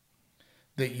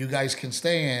that you guys can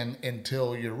stay in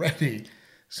until you're ready.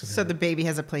 So the baby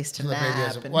has a place to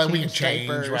nap. We can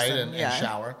change, right? And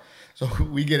shower. So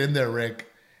we get in there, Rick.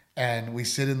 And we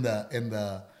sit we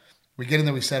get in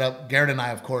there, we set up. Garrett and I,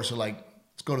 of course, are like,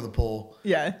 let's go to the pool.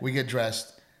 Yeah. We get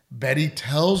dressed. Betty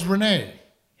tells Renee,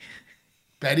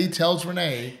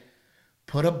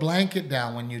 put a blanket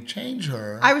down when you change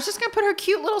her. I was just going to put her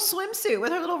cute little swimsuit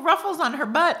with her little ruffles on her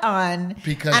butt on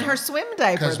and her swim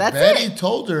diaper. That's Betty it. Betty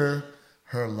told her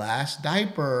last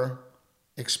diaper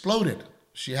exploded.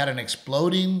 She had an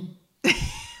exploding...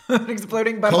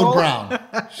 exploding butthole. Code brown.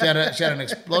 She had an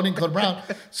exploding code brown.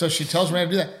 So she tells me how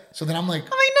to do that. So then I'm like,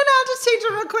 no, I'll just change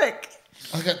it real quick.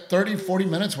 I got 30, 40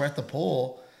 minutes. We're at the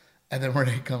pool. And then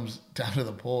Renee comes down to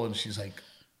the pool and she's like,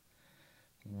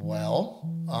 well,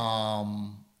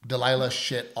 Delilah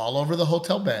shit all over the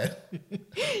hotel bed.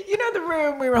 The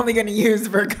room we were only going to use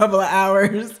for a couple of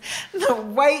hours. The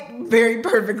white, very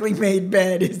perfectly made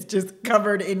bed is just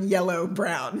covered in yellow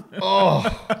brown. Oh.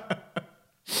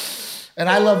 And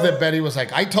I love that Betty was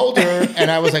like, I told her, and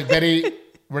I was like, Betty,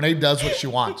 Renee does what she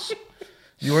wants.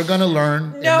 You are going to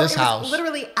learn in this house.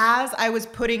 Literally, as I was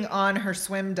putting on her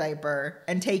swim diaper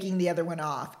and taking the other one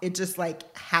off, it just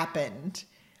happened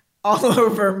all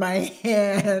over my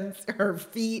hands, her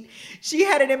feet. She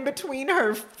had it in between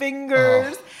her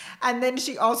fingers. Oh. And then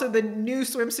she also, the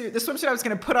swimsuit I was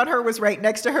going to put on her was right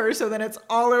next to her. So then it's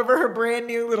all over her brand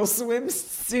new little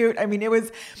swimsuit. I mean, it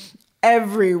was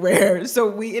everywhere. So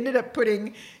we ended up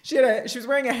she was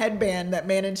wearing a headband that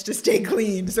managed to stay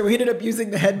clean. So we ended up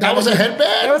using the headband. That was a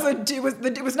headband?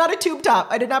 It was not a tube top.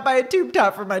 I did not buy a tube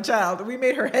top for my child. We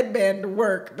made her headband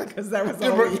work because that was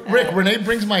all we had. Rick, Renee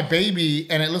brings my baby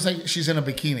and it looks like she's in a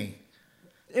bikini.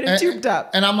 In a tube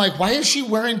top. And I'm like, why is she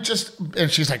wearing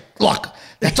and she's like, look,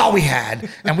 that's all we had.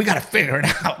 And we got to figure it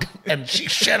out. And she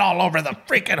shit all over the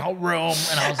freaking whole room.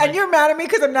 And I was like, you're mad at me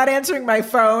because I'm not answering my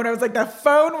phone. I was like, the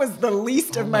phone was the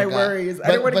least of my worries.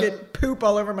 I didn't want to get poop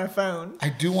all over my phone. I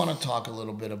do want to talk a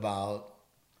little bit about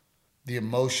the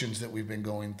emotions that we've been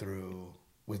going through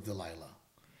with Delilah.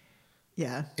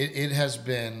 Yeah. It has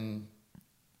been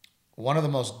one of the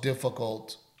most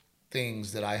difficult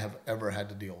things that I have ever had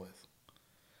to deal with.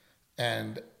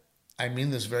 And I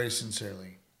mean this very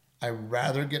sincerely. I'd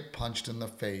rather get punched in the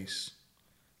face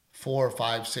 4,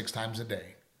 5, 6 times a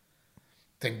day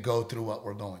than go through what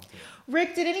we're going through.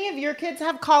 Rick, did any of your kids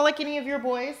have colic, any of your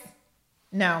boys?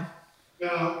 No.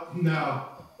 No.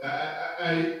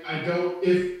 I don't.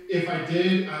 If I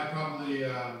did, I probably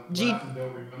don't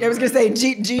remember. I was going to say,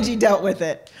 Gigi dealt with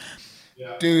it.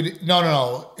 Yeah. Dude,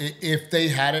 no. If they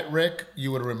had it, Rick,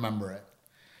 you would remember it.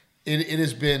 It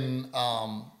has been...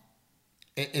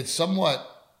 it's somewhat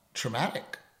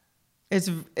traumatic.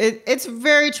 It's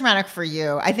very traumatic for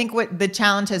you. I think what the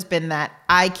challenge has been that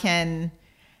I can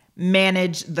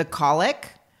manage the colic,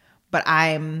 but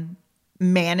I'm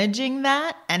managing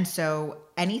that. And so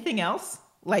anything else,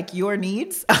 like your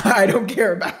needs, I don't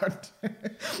care about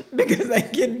because I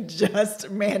can just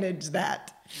manage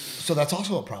that. So that's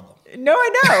also a problem. No, I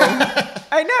know.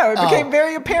 I know. It became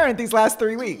very apparent these last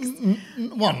 3 weeks.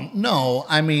 Well, no,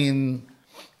 I mean,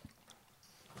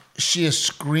 she is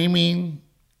screaming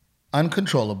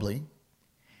uncontrollably.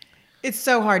 It's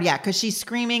so hard, yeah, because she's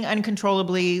screaming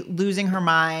uncontrollably, losing her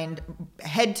mind,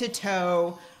 head to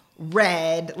toe,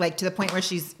 red, like to the point where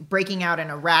she's breaking out in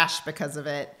a rash because of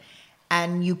it.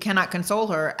 And you cannot console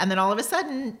her. And then all of a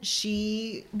sudden,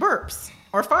 she burps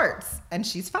or farts, and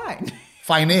she's fine.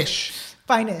 Fine-ish.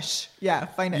 Fine-ish. Yeah,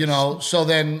 fine-ish. You know, so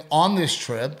then on this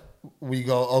trip, we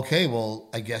go, okay, well,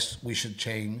 I guess we should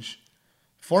change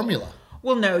formula.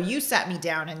 Well, no, you sat me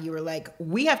down and you were like,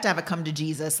 we have to have a come to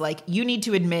Jesus. Like, you need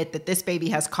to admit that this baby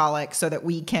has colic so that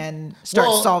we can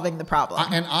start solving the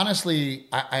problem. And honestly,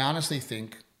 I honestly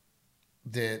think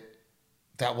that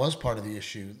was part of the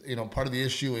issue. You know, part of the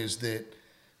issue is that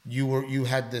you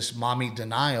had this mommy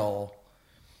denial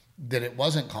that it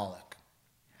wasn't colic.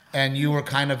 And you were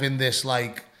kind of in this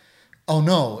like, oh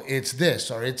no, it's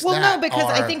this or it's that. Well, no, because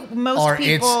I think most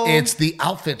people... it's the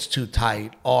outfit's too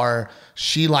tight, or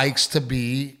she likes to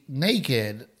be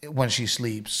naked when she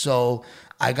sleeps. So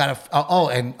I gotta,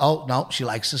 no, she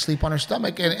likes to sleep on her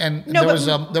stomach. And no,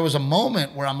 there was a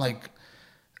moment where I'm like,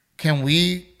 can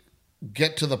we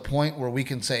get to the point where we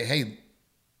can say, hey,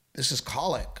 this is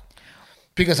colic?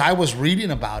 Because I was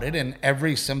reading about it, and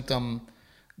every symptom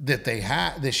that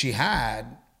she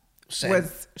had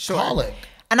was colic.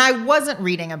 And I wasn't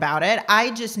reading about it.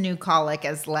 I just knew colic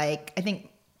as like, I think,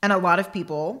 and a lot of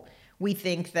people, we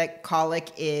think that colic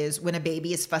is when a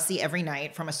baby is fussy every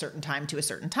night from a certain time to a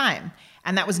certain time.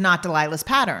 And that was not Delilah's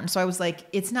pattern. So I was like,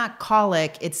 it's not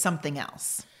colic, it's something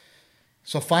else.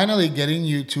 So finally getting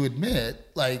you to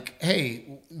admit, like,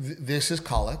 hey, this is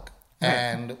colic,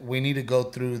 and we need to go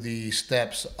through the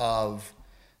steps of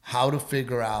how to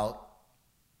figure out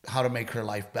how to make her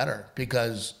life better,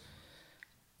 because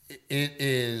it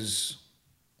is,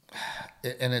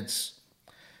 and it's,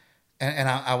 and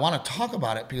I want to talk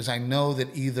about it because I know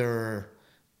that either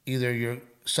you're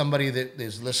somebody that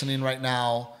is listening right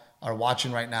now or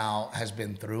watching right now has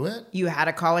been through it. You had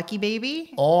a colicky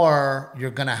baby? Or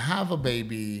you're going to have a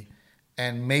baby,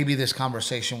 and maybe this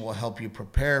conversation will help you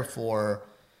prepare for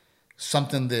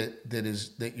something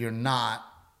that you're not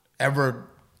ever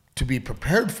to be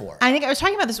prepared for. I think I was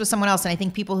talking about this with someone else, and I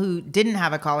think people who didn't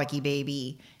have a colicky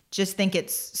baby just think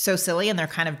it's so silly, and they're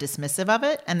kind of dismissive of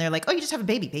it. And they're like, oh, you just have a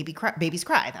baby. Babies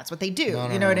cry. That's what they do.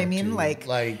 You know what I mean? Like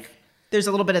there's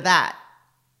a little bit of that.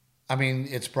 I mean,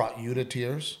 it's brought you to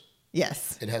tears.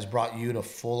 Yes. It has brought you to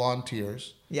full-on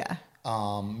tears. Yeah.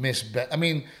 I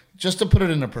mean, just to put it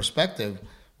into perspective,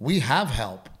 we have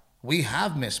help. We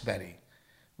have Miss Betty,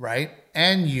 right?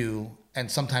 And you, and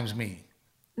sometimes me.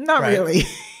 Not really.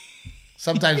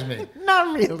 Sometimes me.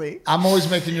 Not really. I'm always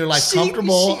making your life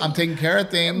comfortable. I'm taking care of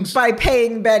things. By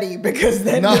paying Betty, because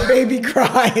then the baby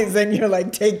cries and you're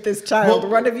like, take this child.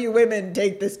 One of you women,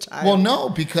 take this child. Well, no,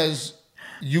 because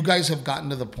you guys have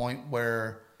gotten to the point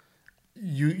where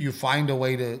you find a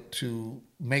way to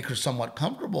make her somewhat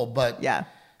comfortable. But yeah,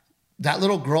 that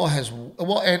little girl has,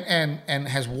 and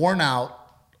has worn out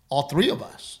all three of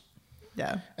us.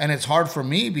 Yeah. And it's hard for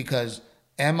me because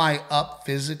am I up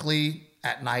physically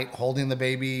at night holding the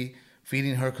baby,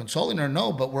 feeding her, consoling her?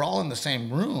 No, but we're all in the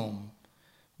same room,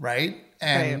 right?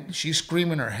 And she's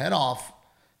screaming her head off,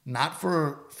 not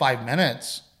for 5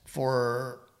 minutes,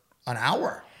 for an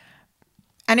hour.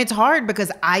 And it's hard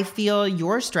because I feel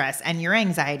your stress and your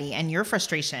anxiety and your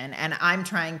frustration. And I'm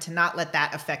trying to not let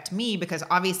that affect me, because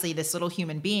obviously this little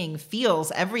human being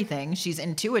feels everything. She's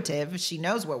intuitive. She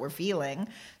knows what we're feeling.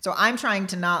 So I'm trying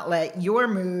to not let your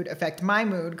mood affect my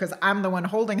mood, because I'm the one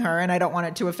holding her and I don't want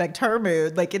it to affect her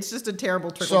mood. Like, it's just a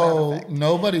terrible trickle-down effect. So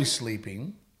nobody's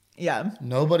sleeping. Yeah.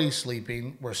 Nobody's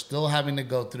sleeping. We're still having to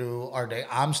go through our day.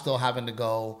 I'm still having to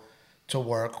go to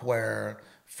work, where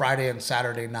Friday and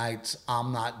Saturday nights,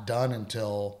 I'm not done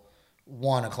until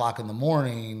 1 o'clock in the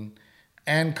morning,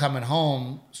 and coming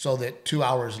home so that 2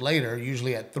 hours later,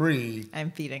 usually at 3, I'm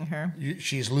feeding her.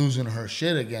 She's losing her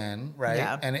shit again, right?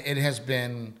 Yeah. And it has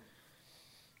been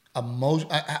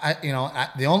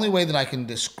the only way that I can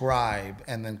describe,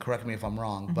 and then correct me if I'm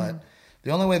wrong, but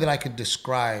the only way that I could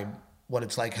describe what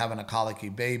it's like having a colicky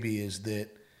baby is that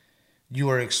you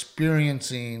are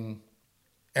experiencing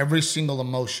every single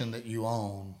emotion that you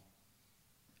own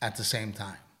at the same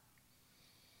time.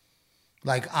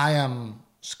 Like, I am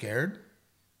scared.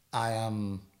 I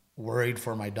am worried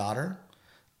for my daughter.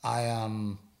 I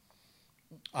am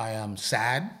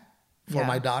sad for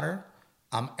my daughter.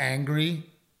 I'm angry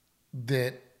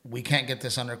that we can't get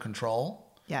this under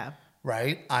control. Yeah.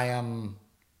 Right? I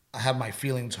have my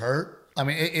feelings hurt. I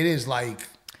mean, it is like,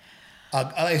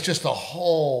 it's just a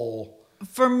whole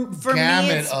for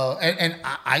gamut me, and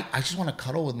I just want to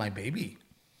cuddle with my baby.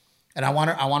 And I want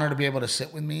her to be able to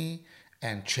sit with me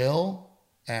and chill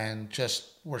and just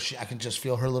I can just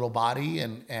feel her little body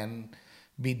and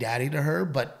be daddy to her,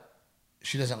 but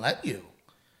she doesn't let you.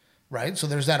 Right? So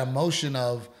there's that emotion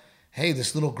of, hey,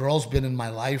 this little girl's been in my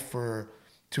life for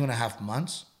 2.5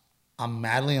 months. I'm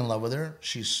madly in love with her.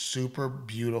 She's super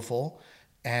beautiful.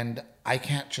 And I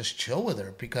can't just chill with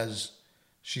her because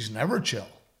she's never chill.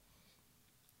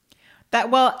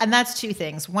 And that's two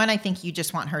things. One, I think you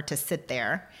just want her to sit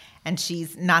there, and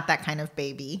she's not that kind of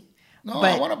baby. No,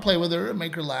 I want to play with her and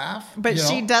make her laugh. But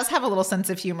she does have a little sense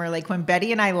of humor. Like when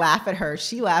Betty and I laugh at her,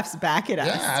 she laughs back at us.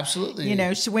 Yeah, absolutely.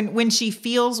 When she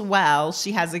feels well,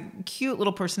 she has a cute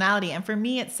little personality. And for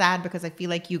me, it's sad because I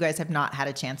feel like you guys have not had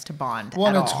a chance to bond. Well,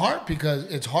 and it's hard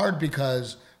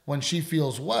because when she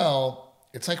feels well,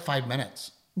 it's like 5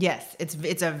 minutes. Yes,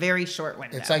 it's a very short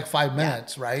window. It's like 5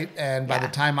 minutes, right? And by the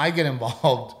time I get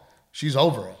involved, she's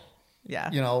over it.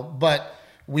 Yeah. But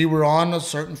we were on a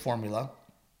certain formula.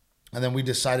 And then we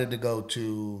decided to go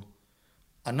to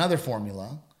another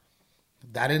formula.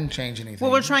 That didn't change anything.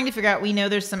 Well, we're trying to figure out, we know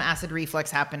there's some acid reflux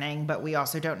happening, but we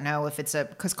also don't know if it's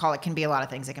because colic can be a lot of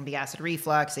things. It can be acid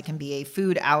reflux. It can be a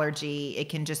food allergy. It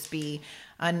can just be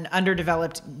an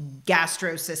underdeveloped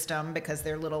gastro system because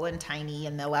they're little and tiny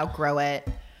and they'll outgrow it.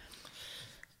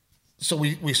 So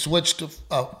we switched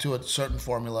to a certain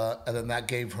formula, and then that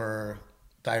gave her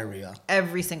diarrhea.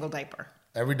 Every single diaper.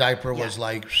 Every diaper was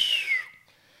like...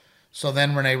 So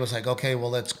then Renee was like, okay, well,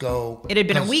 let's go. It had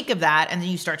been a week of that, and then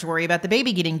you start to worry about the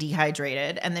baby getting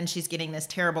dehydrated, and then she's getting this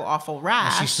terrible, awful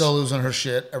rash. And she's still losing her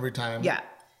shit every time. Yeah.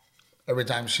 Every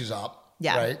time she's up.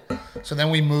 Yeah. Right? So then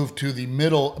we moved to the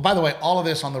middle. By the way, all of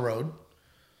this on the road.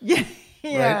 Yeah.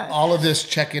 Yeah. Right? All of this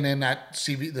checking in at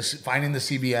finding the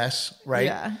CVS, right?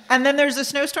 Yeah. And then there's a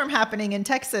snowstorm happening in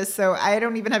Texas, so I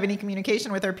don't even have any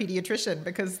communication with our pediatrician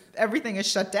because everything is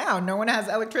shut down. No one has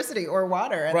electricity or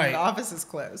water, and the office is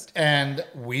closed. And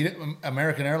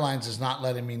American Airlines is not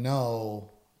letting me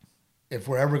know if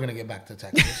we're ever going to get back to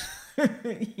Texas.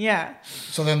 Yeah.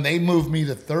 So then they moved me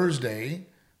to Thursday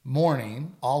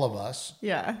morning, all of us.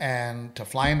 Yeah. And to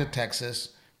fly into Texas.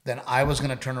 Then I was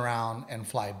going to turn around and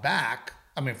fly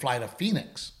to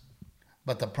Phoenix.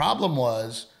 But the problem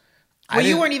was...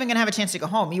 you weren't even going to have a chance to go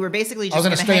home. You were basically just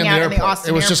going to hang out in the Austin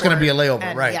It was airport, just going to be a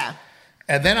layover, right? Yeah.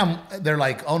 And then they're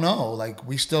like, oh no, like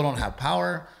we still don't have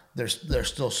power. There's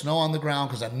still snow on the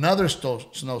ground because another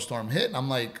snowstorm hit. And I'm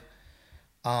like...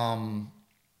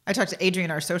 I talked to Adrian,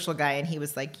 our social guy, and he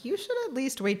was like, you should at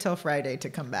least wait till Friday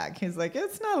to come back. He's like,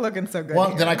 it's not looking so good.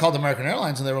 Well, then I called American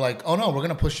Airlines, and they were like, oh no, we're going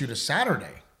to push you to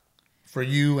Saturday. For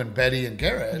you and Betty and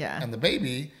Garrett and the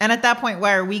baby. And at that point,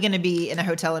 why are we going to be in a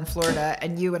hotel in Florida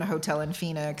and you in a hotel in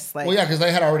Phoenix? Well, yeah, because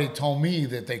they had already told me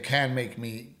that they can get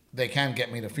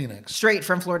me to Phoenix. Straight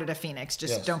from Florida to Phoenix.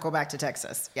 Just don't go back to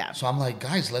Texas. Yeah. So I'm like,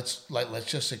 guys, let's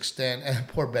just extend. And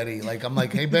poor Betty. Like, I'm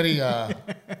like, hey, Betty,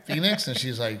 Phoenix? And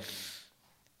she's like,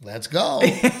 let's go.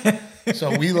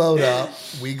 So we load up.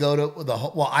 We go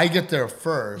to I get there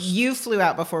first. You flew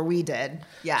out before we did.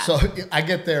 Yeah. So I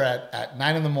get there at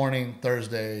 9 a.m.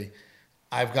 Thursday.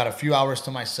 I've got a few hours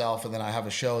to myself, and then I have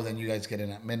a show. Then you guys get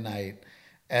in at midnight.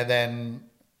 And then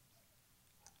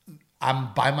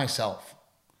I'm by myself.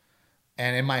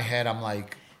 And in my head, I'm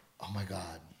like, oh my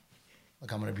God.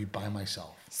 Like, I'm going to be by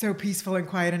myself. So peaceful and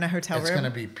quiet in a hotel room. It's going to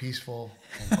be peaceful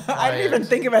and quiet. I didn't even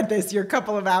think about this. You're a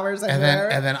couple of hours and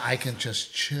then I can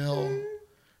just chill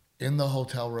in the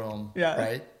hotel room,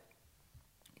 right?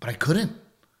 But I couldn't.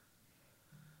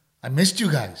 I missed you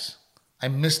guys. I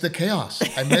missed the chaos.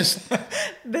 I missed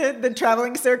the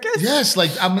traveling circus. Yes,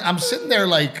 like I'm sitting there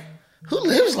like, who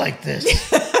lives like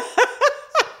this?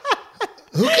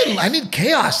 I need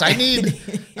chaos. I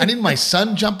need my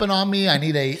son jumping on me. I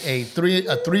need a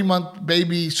 3-month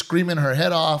baby screaming her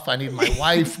head off. I need my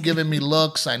wife giving me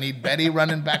looks. I need Betty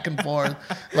running back and forth.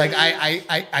 Like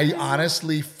I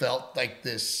honestly felt like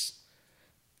this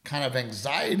kind of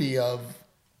anxiety of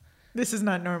this is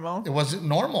not normal. It wasn't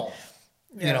normal.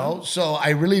 Yeah. So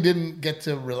I really didn't get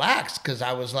to relax because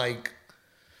I was like,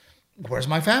 where's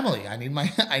my family? I need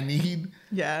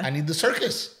the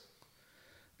circus.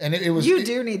 And it was... You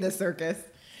do need the circus.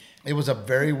 It was a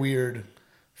very weird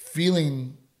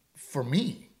feeling for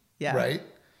me. Yeah. Right?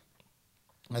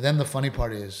 And then the funny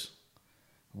part is,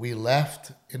 We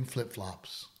left in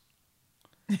flip-flops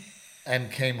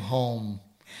and came home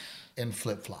in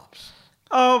flip-flops.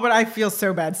 Oh, but I feel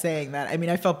so bad saying that. I mean,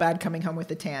 I felt bad coming home with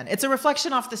a tan. It's a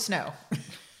reflection off the snow.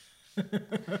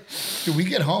 Dude, we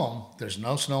get home. There's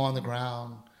no snow on the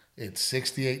ground. It's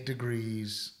 68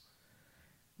 degrees.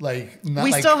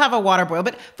 We still have a water boil.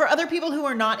 But for other people who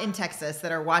are not in Texas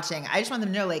that are watching, I just want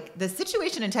them to know, like, the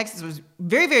situation in Texas was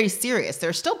very, very serious.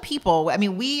 There's still people. I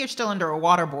mean, we are still under a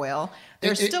water boil.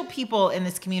 There's still people in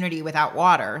this community without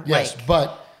water. Yes,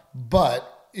 but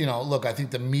you know, look, I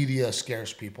think the media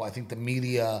scares people. I think the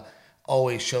media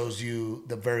always shows you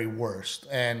the very worst.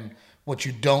 And what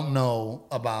you don't know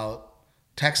about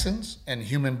Texans and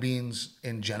human beings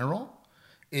in general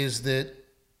is that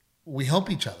we help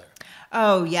each other.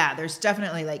 Oh, yeah. There's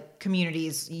definitely like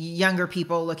communities, younger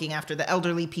people looking after the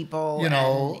elderly people. You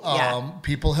know,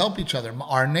 people help each other.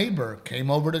 Our neighbor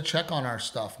came over to check on our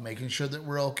stuff, making sure that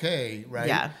we're okay, right?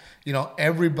 Yeah. You know,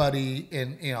 everybody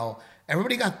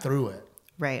got through it.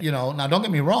 Right. You know, now don't get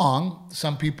me wrong.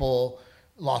 Some people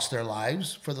lost their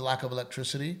lives for the lack of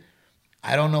electricity.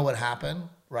 I don't know what happened,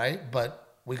 right? But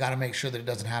we got to make sure that it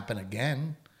doesn't happen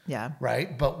again. Yeah.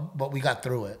 Right. But we got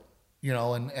through it, you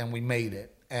know, and we made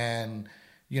it. And,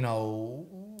 you know.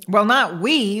 Well, not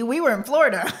we. We were in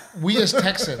Florida. We as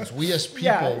Texans, we as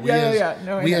people, we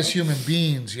as human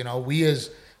beings, you know, we as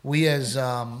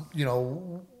you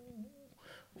know,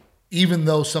 even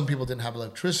though some people didn't have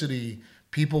electricity,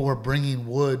 people were bringing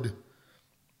wood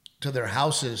to their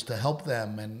houses to help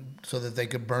them and so that they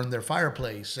could burn their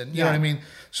fireplace. And you know what I mean?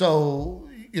 So,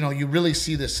 you know, you really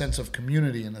see this sense of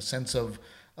community and the sense of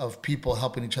people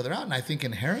helping each other out. And I think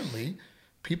inherently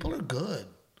people are good,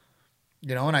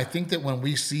 you know, and I think that when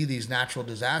we see these natural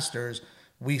disasters,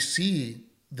 we see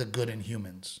the good in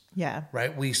humans. Yeah.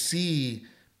 Right. We see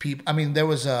people. I mean, there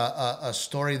was a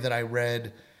story that I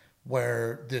read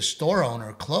where this store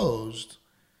owner closed,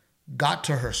 got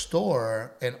to her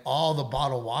store, and all the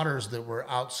bottled waters that were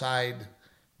outside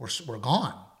were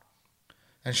gone.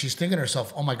 And she's thinking to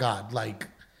herself, oh my God, like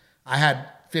I had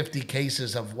 50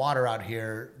 cases of water out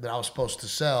here that I was supposed to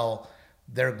sell.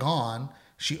 They're gone.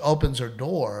 She opens her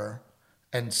door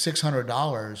and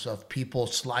 $600 of people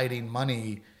sliding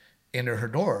money into her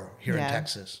door here in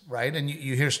Texas, right? And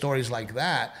you hear stories like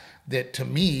that to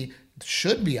me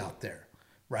should be out there,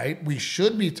 right? We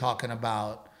should be talking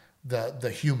about the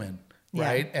human,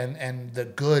 right? And the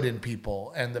good in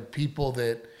people and the people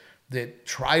that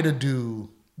try to do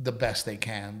the best they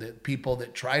can, the people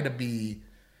that try to be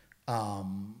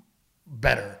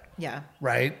better. Yeah.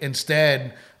 Right?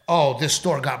 Instead, oh, this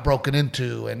store got broken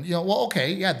into and, you know, well,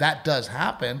 okay, yeah, that does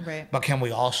happen. Right. But can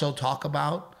we also talk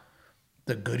about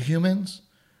the good humans,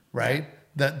 right?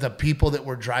 The people that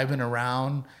were driving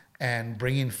around and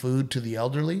bringing food to the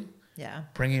elderly. Yeah.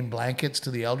 Bringing blankets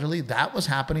to the elderly. That was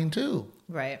happening too.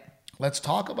 Right. Let's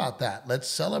talk about that. Let's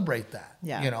celebrate that.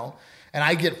 Yeah. You know, and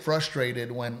I get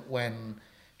frustrated when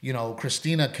you know,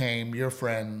 Christina came, your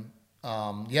friend,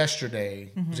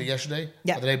 yesterday. Was it yesterday?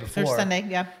 Yeah. Or the day before? First Sunday,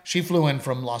 yeah. She flew in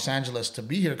from Los Angeles to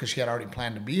be here because she had already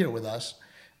planned to be here with us.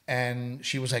 And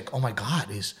she was like, oh my God,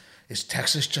 is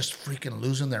Texas just freaking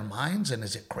losing their minds? And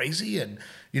is it crazy? And,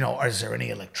 you know, is there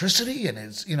any electricity? And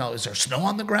is there snow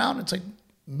on the ground? It's like,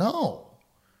 no.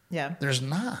 Yeah. There's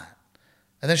not.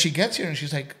 And then she gets here and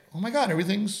she's like, oh my God,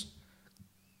 everything's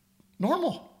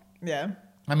normal. Yeah.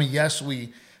 I mean, yes,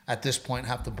 we at this point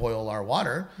have to boil our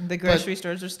water. The grocery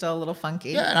stores are still a little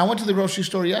funky. Yeah, and I went to the grocery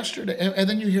store yesterday, and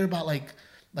then you hear about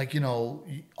like you know,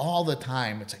 all the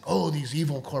time. It's like, oh, these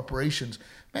evil corporations.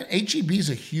 Man, H-E-B is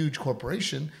a huge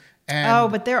corporation.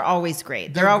 And but they're always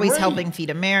great. They're always great. Helping feed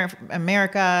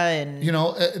America. And you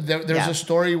know, there's a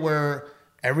story where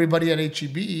everybody at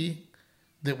H-E-B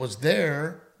that was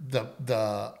there,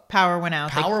 the power went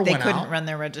out. They couldn't run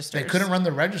their registers. They couldn't run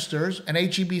the registers, and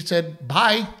H-E-B said,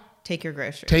 bye. Take your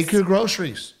groceries. Take your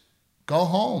groceries. Go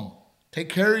home. Take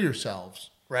care of yourselves,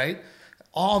 right?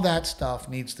 All that stuff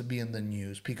needs to be in the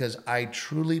news because I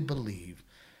truly believe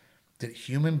that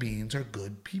human beings are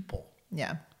good people.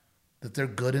 Yeah. That they're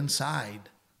good inside,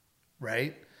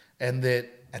 right? And that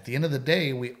at the end of the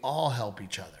day, we all help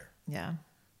each other. Yeah.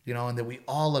 You know, and that we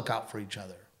all look out for each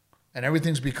other. And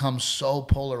everything's become so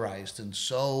polarized and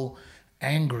so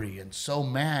angry and so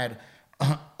mad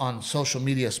on social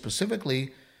media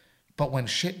specifically. But when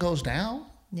shit goes down,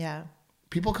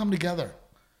 people come together.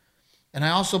 And I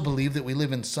also believe that we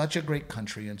live in such a great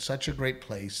country and such a great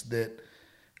place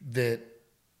that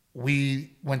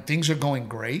we, when things are going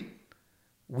great,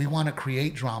 we want to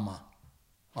create drama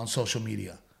on social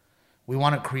media. We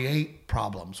want to create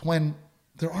problems when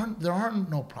there aren't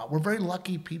no problems. We're very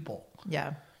lucky people.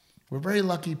 Yeah. We're very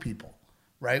lucky people.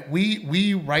 right?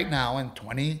 We right now in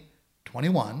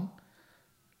 2021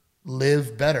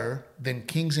 live better than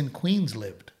kings and queens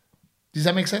lived. Does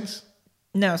that make sense?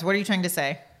 No. So what are you trying to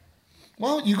say?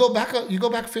 Well, you go back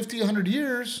 50, 100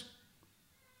 years,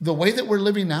 the way that we're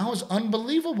living now is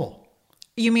unbelievable.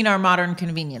 You mean our modern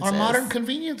conveniences? Our modern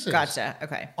conveniences. Gotcha.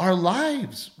 Okay. Our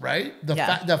lives, right? The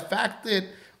fact that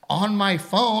on my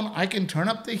phone I can turn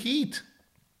up the heat.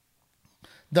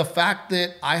 The fact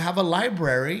that I have a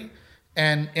library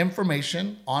and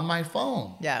information on my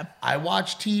phone. Yeah. I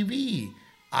watch TV.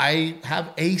 I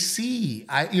have AC.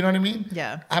 You know what I mean?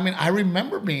 Yeah. I mean, I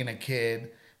remember being a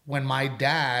kid when my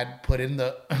dad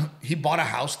he bought a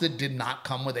house that did not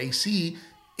come with AC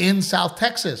in South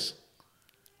Texas.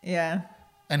 Yeah.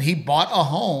 And he bought a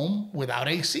home without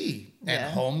AC.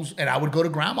 And I would go to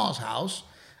grandma's house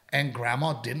and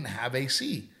grandma didn't have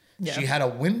AC. Yeah. She had a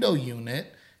window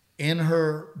unit in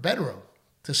her bedroom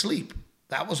to sleep.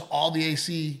 That was all the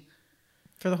AC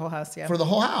for the whole house, yeah. For the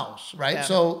whole house, right? Yeah.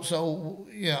 So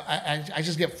you know, I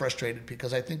just get frustrated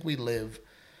because I think we live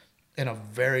in a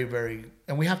very, very,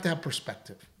 and we have to have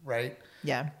perspective, right?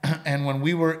 Yeah. And when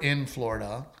we were in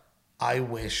Florida, I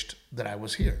wished that I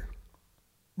was here.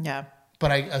 Yeah.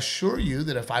 But I assure you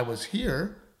that if I was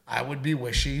here, I would be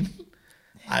wishing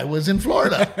I was in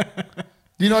Florida.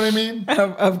 Do you know what I mean?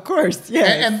 Of course,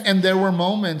 yeah. And there were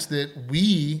moments that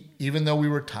we, even though we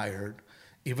were tired,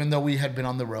 even though we had been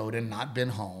on the road and not been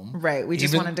home. Right, we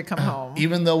just wanted to come home.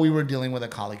 Even though we were dealing with a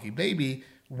colicky baby,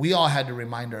 we all had to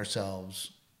remind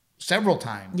ourselves several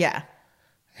times. Yeah.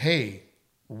 Hey,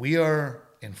 we are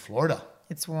in Florida.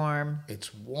 It's warm.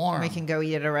 It's warm. We can go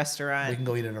eat at a restaurant. We can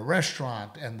go eat at a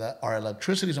restaurant, and our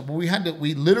electricity's on. But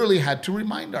we literally had to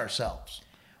remind ourselves.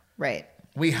 Right.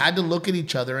 We had to look at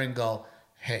each other and go,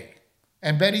 hey.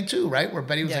 And Betty too, right? Where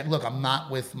Betty was like, look, I'm not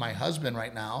with my husband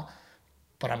right now,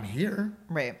 but I'm here.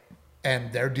 Right.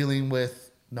 And they're dealing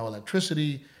with no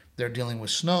electricity. They're dealing with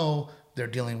snow. They're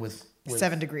dealing with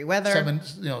 7-degree weather.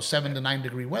 7 to 9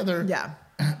 degree weather. Yeah.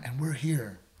 And we're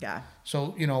here. Yeah.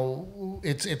 So, you know,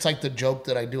 it's like the joke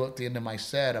that I do at the end of my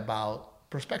set about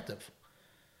perspective.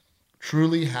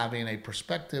 Truly having a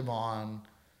perspective on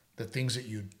the things that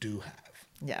you do have.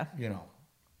 Yeah. You know.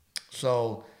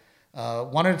 So,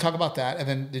 wanted to talk about that. And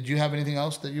then did you have anything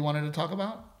else that you wanted to talk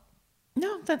about?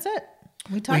 No, that's it.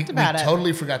 We talked about it. We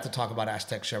totally forgot to talk about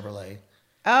Aztec Chevrolet.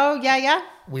 Oh, yeah.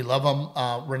 We love them.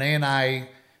 Renee and I,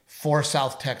 for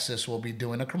South Texas, will be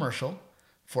doing a commercial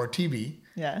for TV.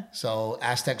 Yeah. So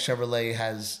Aztec Chevrolet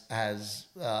has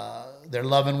they're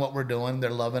loving what we're doing. They're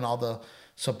loving all the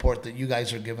support that you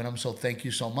guys are giving them. So thank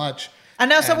you so much. I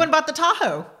know someone bought the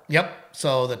Tahoe. Yep.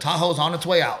 So the Tahoe's on its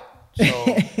way out.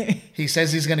 So he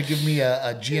says he's going to give me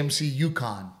a GMC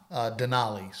Yukon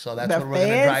Denali. So that's what we're going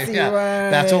to drive. Yeah,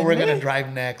 that's what we're going to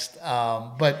drive next.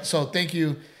 But so thank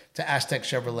you to Aztec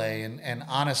Chevrolet. And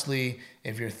honestly,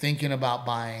 if you're thinking about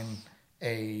buying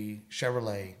a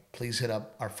Chevrolet, please hit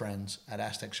up our friends at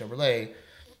Aztec Chevrolet.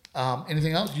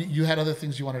 Anything else? You had other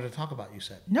things you wanted to talk about, you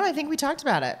said. No, I think we talked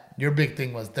about it. Your big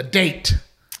thing was the date.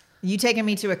 You taking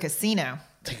me to a casino.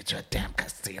 Take it to a damn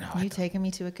casino. You taking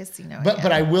me to a casino.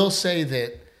 But I will say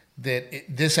that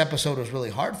this episode was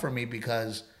really hard for me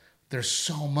because there's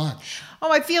so much.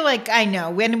 Oh, I feel like I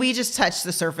know. When we just touched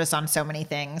the surface on so many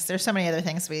things. There's so many other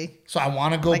things So I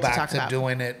want to go back to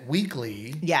doing it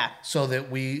weekly. Yeah. So that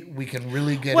we can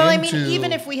really get into... Well, I mean,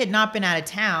 even if we had not been out of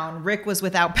town, Rick was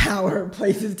without power.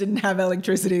 Places didn't have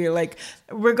electricity. Like,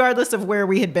 regardless of where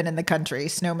we had been in the country,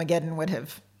 Snowmageddon would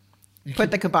have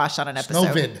put the kibosh on an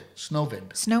episode.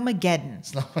 Snowmageddon.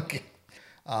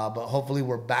 But hopefully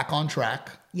we're back on track.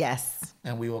 Yes.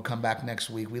 And we will come back next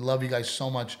week. We love you guys so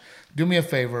much. Do me a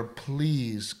favor.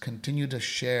 Please continue to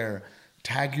share.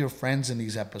 Tag your friends in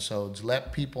these episodes.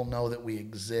 Let people know that we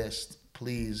exist.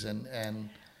 Please. And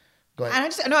go ahead. I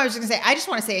was just going to say, I just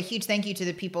want to say a huge thank you to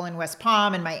the people in West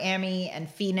Palm and Miami and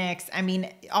Phoenix. I mean,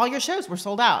 all your shows were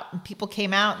sold out. And people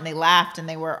came out and they laughed and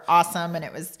they were awesome. And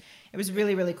it was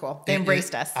really, really cool. They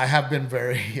embraced us. I have been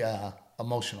very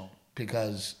emotional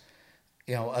because...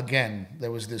 You know, again,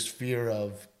 there was this fear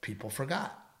of people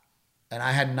forgot. And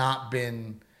I had not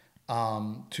been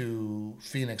to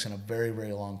Phoenix in a very,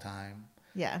 very long time.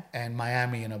 Yeah. And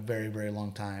Miami in a very, very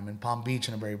long time. And Palm Beach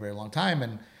in a very, very long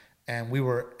time. And we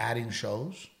were adding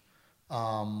shows.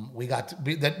 We got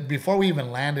to that before we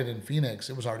even landed in Phoenix,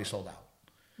 it was already sold out.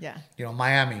 Yeah. You know,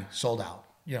 Miami sold out.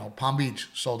 You know, Palm Beach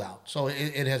sold out. So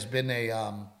it has been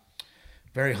a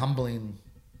very humbling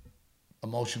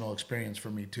emotional experience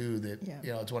for me too, that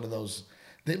you know, it's one of those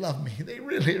They love me. They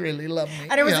really, really love me.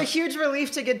 And it was a huge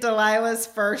relief to get Delilah's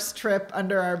first trip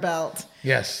under our belt.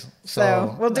 Yes.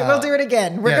 So we'll do it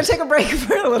again. We're going to take a break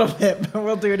for a little bit, but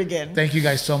we'll do it again. Thank you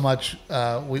guys so much.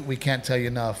 We can't tell you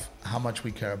enough how much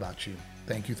we care about you.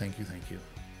 Thank you, thank you, thank you.